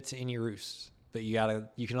can commit to any roost, but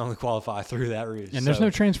you can only qualify through that roost. And there's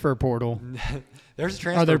no transfer portal. There's a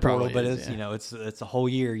transfer there portal, probably but is, it's it's a whole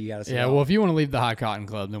year you got to. Yeah, well, if you want to leave the High Cotton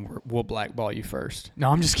Club, then we'll blackball you first.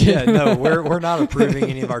 No, I'm just kidding. Yeah, no, we're not approving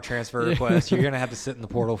any of our transfer requests. You're gonna have to sit in the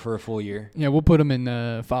portal for a full year. Yeah, we'll put them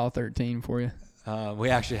in file 13 for you. We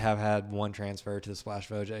actually have had one transfer to the Splash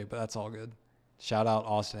Voj, but that's all good. Shout out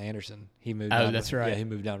Austin Anderson. He moved. Oh, that's right. Yeah, he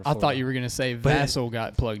moved down to I Florida. thought you were going to say Vassal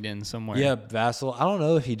got plugged in somewhere. Yeah, Vassal. I don't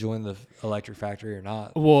know if he joined the Electric Factory or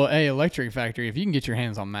not. Well, hey, Electric Factory, if you can get your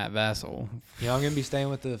hands on Matt Vassal, I'm going to be staying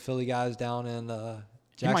with the Philly guys down in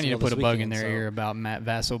you might need to Jacksonville put a this bug in weekend, their so ear about Matt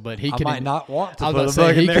Vassal, but he I could might not want to I was put a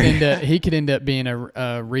about to bug say in there. he could end up being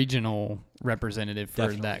a regional representative for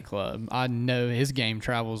Definitely. that club. I know his game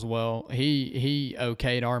travels well. He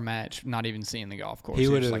okayed our match, not even seeing the golf course. He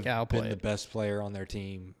would was have like, I'll play been the it. best player on their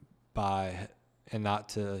team and not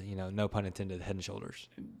to, no pun intended, head and shoulders.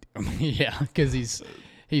 Yeah, because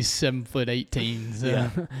he's 7'18". So, Yeah.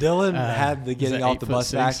 Dylan had the he's getting at off the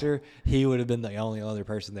bus 8'6". factor. He would have been the only other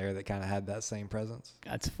person there that kind of had that same presence.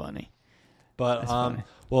 That's funny. But That's funny.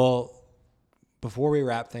 well, before we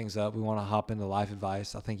wrap things up, we want to hop into life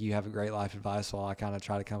advice. I think you have a great life advice, while I kind of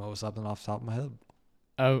try to come up with something off the top of my head.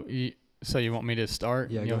 Oh, so you want me to start?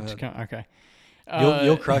 Yeah, go ahead. Okay.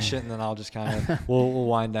 You'll crush it, and then I'll just kind of we'll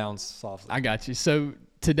wind down softly. I got you. So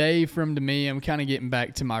today, to me, I'm kind of getting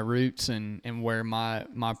back to my roots and where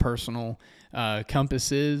my personal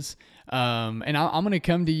compass is. And I'm going to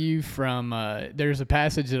come to you from, there's a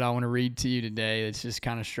passage that I want to read to you today that's just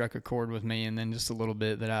kind of struck a chord with me, and then just a little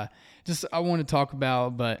bit that I want to talk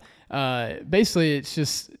about. But basically, it's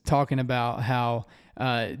just talking about how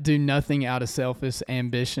do nothing out of selfish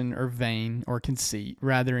ambition or vain or conceit.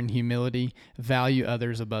 Rather, in humility, value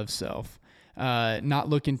others above self. Not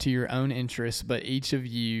looking to your own interests, but each of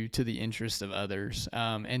you to the interest of others.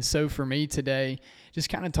 And so for me today, just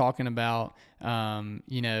kind of talking about,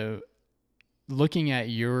 looking at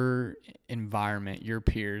your environment, your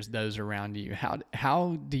peers, those around you.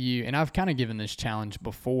 How do you, and I've kind of given this challenge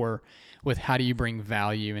before with how do you bring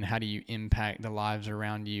value and how do you impact the lives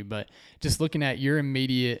around you, but just looking at your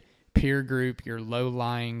immediate peer group, your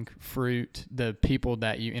low-lying fruit, the people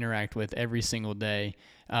that you interact with every single day.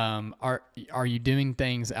 Are you doing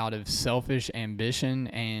things out of selfish ambition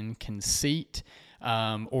and conceit,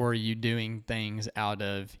 or are you doing things out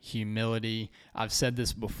of humility? I've said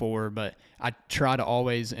this before, but I try to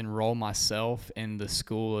always enroll myself in the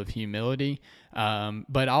school of humility.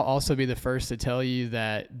 But I'll also be the first to tell you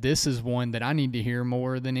that this is one that I need to hear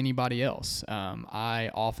more than anybody else. I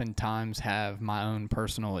oftentimes have my own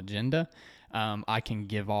personal agenda. I can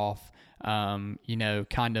give off, kind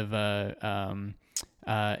of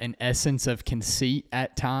an essence of conceit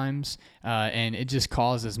at times, and it just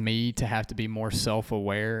causes me to have to be more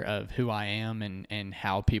self-aware of who I am and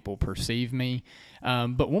how people perceive me.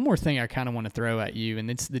 But one more thing I kind of want to throw at you, and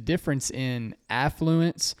it's the difference in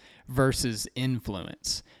affluence versus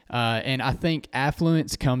influence. And I think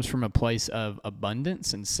affluence comes from a place of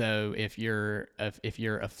abundance. And so if you're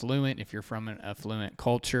affluent, if you're from an affluent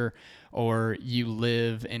culture, or you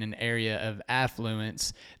live in an area of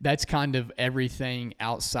affluence, that's kind of everything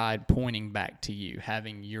outside pointing back to you,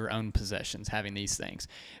 having your own possessions, having these things.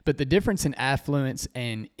 But the difference in affluence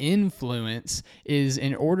and influence is,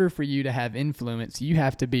 in order for you to have influence, you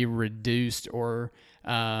have to be reduced or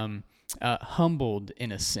humbled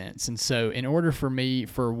in a sense. And so in order for me,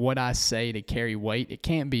 for what I say to carry weight, it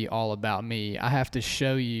can't be all about me. I have to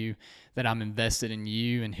show you that I'm invested in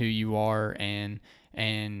you and who you are and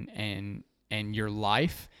your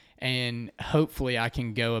life. And hopefully I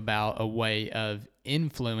can go about a way of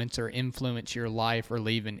influence your life or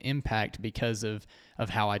leave an impact because of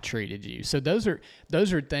how I treated you. So those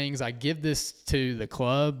are things. I give this to the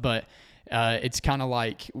club, but it's kind of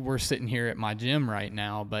like we're sitting here at my gym right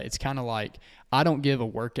now, but it's kind of like I don't give a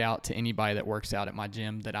workout to anybody that works out at my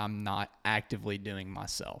gym that I'm not actively doing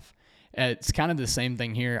myself. It's kind of the same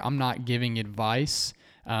thing here. I'm not giving advice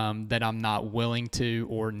that I'm not willing to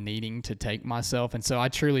or needing to take myself. And so I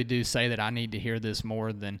truly do say that I need to hear this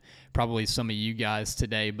more than probably some of you guys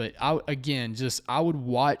today. But I would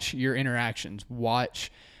watch your interactions, watch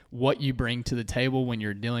what you bring to the table when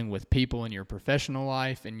you're dealing with people in your professional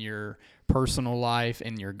life, in your personal life,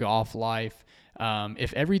 in your golf life.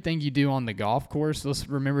 If everything you do on the golf course, let's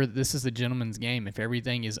remember that this is a gentleman's game. If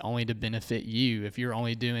everything is only to benefit you, if you're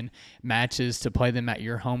only doing matches to play them at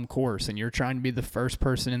your home course and you're trying to be the first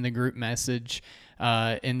person in the group message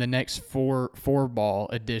in the next four ball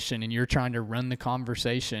edition, and you're trying to run the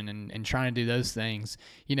conversation and trying to do those things,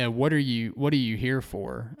 what are you here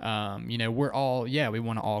for? We're all, we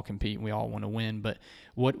want to all compete and we all want to win, but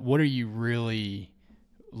what are you really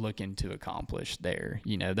looking to accomplish there?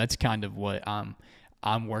 That's kind of what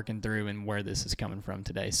I'm working through and where this is coming from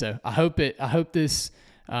today. So I hope this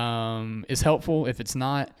is helpful. If it's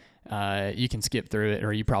not, you can skip through it,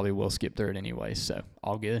 or you probably will skip through it anyway. So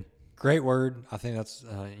all good. Great word. I think that's,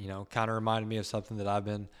 kind of reminded me of something that I've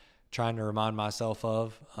been trying to remind myself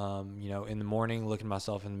of, in the morning, looking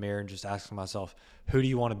myself in the mirror and just asking myself, who do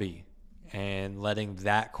you want to be? And letting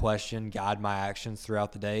that question guide my actions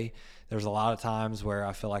throughout the day. There's a lot of times where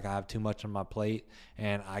I feel like I have too much on my plate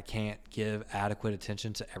and I can't give adequate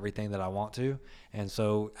attention to everything that I want to. And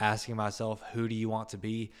so asking myself, who do you want to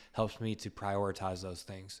be, helps me to prioritize those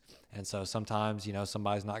things. And so sometimes,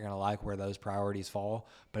 somebody's not going to like where those priorities fall,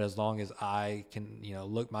 but as long as I can,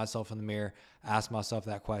 look myself in the mirror, ask myself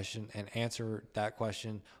that question and answer that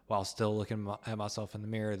question while still looking at myself in the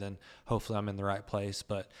mirror, then hopefully I'm in the right place.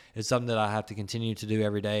 But it's something that I have to continue to do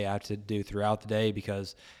every day. I have to do throughout the day,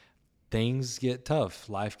 because things get tough.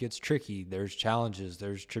 Life gets tricky. There's challenges.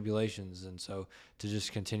 There's tribulations. And so to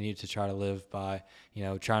just continue to try to live by,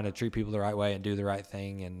 trying to treat people the right way and do the right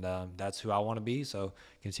thing. And that's who I want to be. So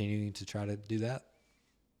continuing to try to do that.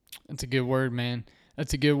 That's a good word, man.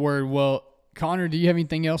 That's a good word. Well, Connor, do you have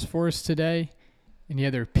anything else for us today? Any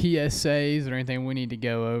other PSAs or anything we need to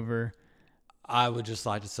go over? I would just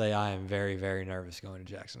like to say I am very, very nervous going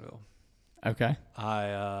to Jacksonville. Okay.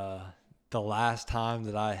 The last time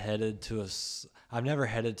that I I've never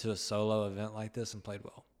headed to a solo event like this and played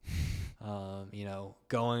well.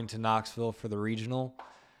 Going to Knoxville for the regional,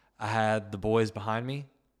 I had the boys behind me,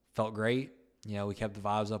 felt great. We kept the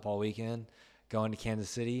vibes up all weekend. Going to Kansas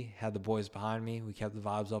City, had the boys behind me. We kept the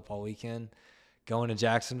vibes up all weekend. Going to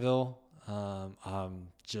Jacksonville, I'm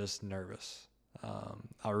just nervous.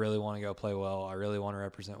 I really want to go play well. I really want to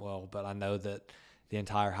represent well, but I know that the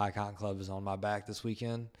entire High Cotton Club is on my back this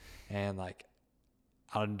weekend. And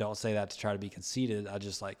I don't say that to try to be conceited. I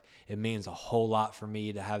just it means a whole lot for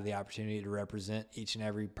me to have the opportunity to represent each and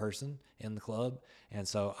every person in the club. And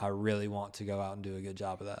so I really want to go out and do a good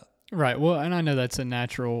job of that. Right. Well, and I know that's a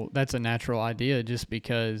natural idea just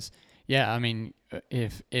because, yeah, I mean,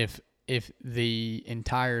 if the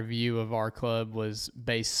entire view of our club was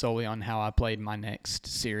based solely on how I played my next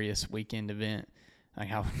serious weekend event,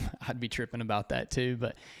 I'd be tripping about that too.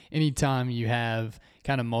 But anytime you have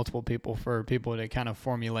kind of multiple people to kind of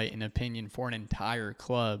formulate an opinion for an entire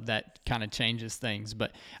club, that kind of changes things.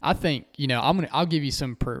 But I think, I'll give you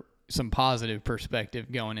some positive perspective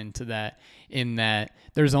going into that, in that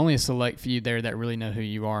there's only a select few there that really know who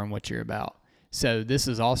you are and what you're about. So this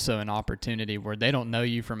is also an opportunity where they don't know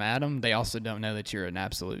you from Adam. They also don't know that you're an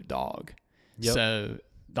absolute dog. Yep. So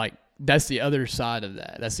that's the other side of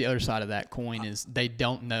that. That's the other side of that coin, is they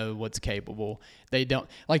don't know what's capable. They don't,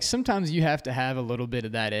 sometimes you have to have a little bit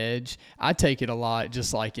of that edge. I take it a lot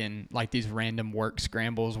just in these random work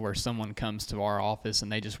scrambles where someone comes to our office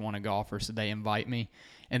and they just want a golfer, so they invite me.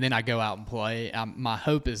 And then I go out and play. My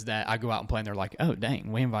hope is that I go out and play and they're like, oh,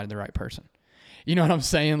 dang, we invited the right person. You know what I'm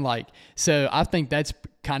saying? So I think that's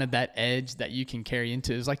kind of that edge that you can carry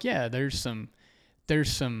into, is there's some,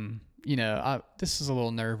 this is a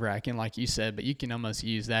little nerve wracking, like you said, but you can almost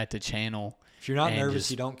use that to channel. If you're not nervous,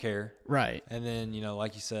 you don't care. Right. And then,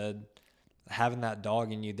 like you said, having that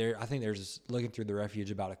dog in you there, I think there's, looking through the refuge,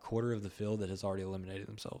 about a quarter of the field that has already eliminated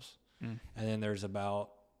themselves. And then there's about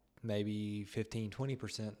maybe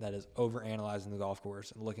 15-20% that is over analyzing the golf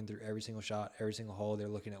course and looking through every single shot, every single hole. They're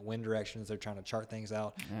looking at wind directions. They're trying to chart things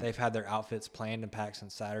out. They've had their outfits planned and packed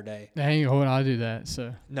since Saturday. Hang on, I do that.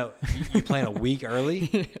 So no, you plan a week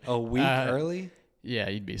early? A week early? Yeah,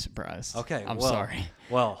 you'd be surprised. Okay, I'm sorry.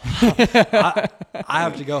 Well, I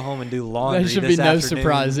have to go home and do laundry. That should be no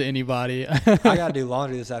surprise to anybody. I got to do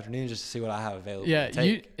laundry this afternoon just to see what I have available.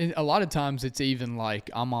 Yeah, a lot of times it's even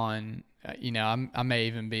I'm on. I may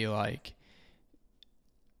even be I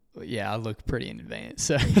look pretty in advance.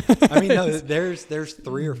 So I mean, no, there's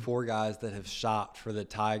 3 or 4 guys that have shopped for the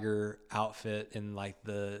Tiger outfit in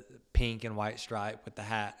the pink and white stripe with the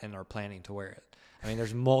hat and are planning to wear it. I mean,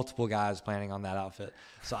 there's multiple guys planning on that outfit.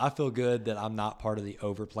 So I feel good that I'm not part of the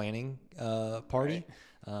over planning party.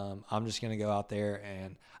 Right. I'm just going to go out there,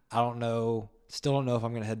 and still don't know if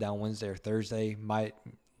I'm going to head down Wednesday or Thursday. Might,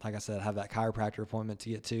 like I said, have that chiropractor appointment to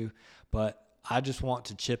get to, but I just want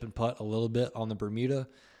to chip and putt a little bit on the Bermuda.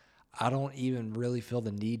 I don't even really feel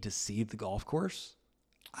the need to see the golf course.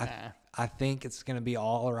 I think it's going to be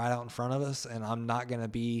all right out in front of us, and I'm not going to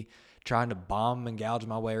be trying to bomb and gouge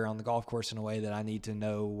my way around the golf course in a way that I need to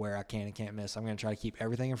know where I can and can't miss. I'm going to try to keep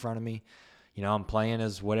everything in front of me. I'm playing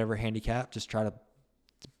as whatever handicap, just try to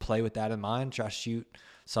play with that in mind, try to shoot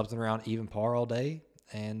something around even par all day,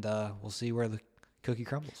 and we'll see where the cookie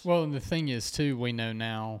crumbles. Well, and the thing is, too, we know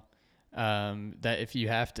now that if you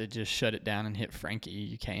have to just shut it down and hit Frankie,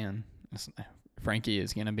 you can. Frankie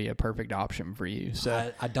is going to be a perfect option for you.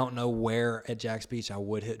 So I don't know where at Jax Beach I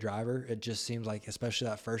would hit driver. It just seems like, especially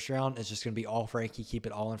that first round, it's just going to be all Frankie, keep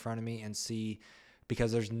it all in front of me and see,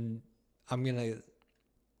 because the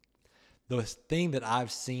thing that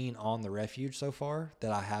I've seen on the refuge so far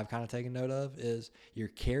that I have kind of taken note of is your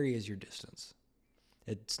carry is your distance.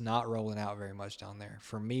 It's not rolling out very much down there.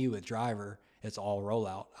 For me with driver, it's all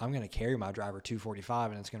rollout. I'm going to carry my driver 245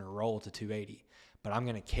 and it's going to roll to 280. But I'm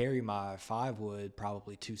going to carry my 5-wood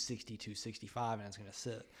probably 260, 265, and it's going to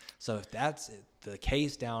sit. So if that's the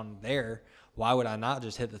case down there, why would I not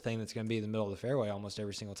just hit the thing that's going to be in the middle of the fairway almost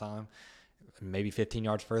every single time, maybe 15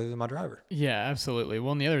 yards further than my driver? Yeah, absolutely.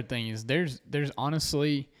 Well, and the other thing is there's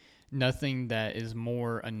honestly nothing that is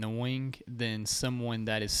more annoying than someone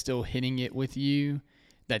that is still hitting it with you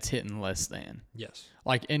that's hitting less than. Yes.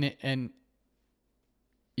 Like,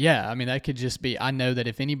 yeah, I mean, that could just be, I know that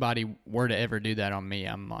if anybody were to ever do that on me,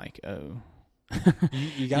 I'm like, oh.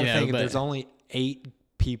 You got to think if there's only 8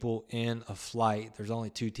 people in a flight, there's only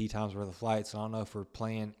 2 tee times worth of flights. I don't know if we're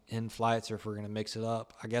playing in flights or if we're going to mix it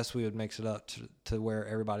up. I guess we would mix it up to where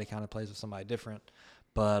everybody kind of plays with somebody different.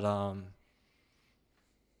 But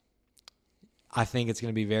I think it's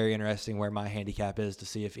going to be very interesting where my handicap is to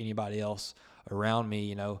see if anybody else around me,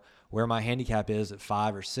 you know, where my handicap is at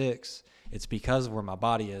 5 or 6. It's because of where my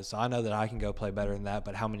body is. So I know that I can go play better than that,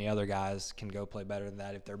 but how many other guys can go play better than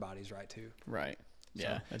that if their body's right too? Right.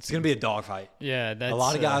 Yeah, so it's going to be a dogfight. Yeah, that's a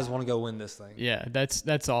lot of guys want to go win this thing. Yeah,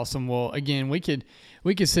 that's awesome. Well, again, we could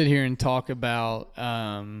sit here and talk about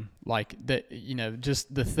like the, you know,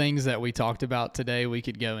 just the things that we talked about today. We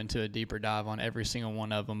could go into a deeper dive on every single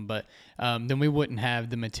one of them, but then we wouldn't have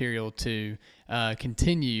the material to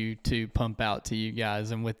continue to pump out to you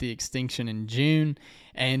guys. And with the Extinction in June,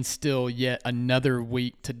 and still yet another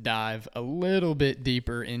week to dive a little bit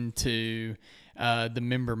deeper into the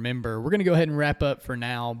member. We're going to go ahead and wrap up for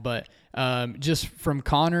now, but just from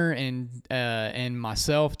Connor and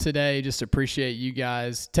myself today, just appreciate you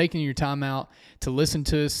guys taking your time out to listen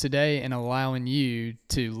to us today and allowing you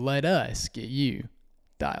to let us get you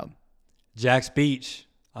dialed. Jax Beach,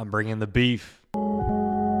 I'm bringing the beef.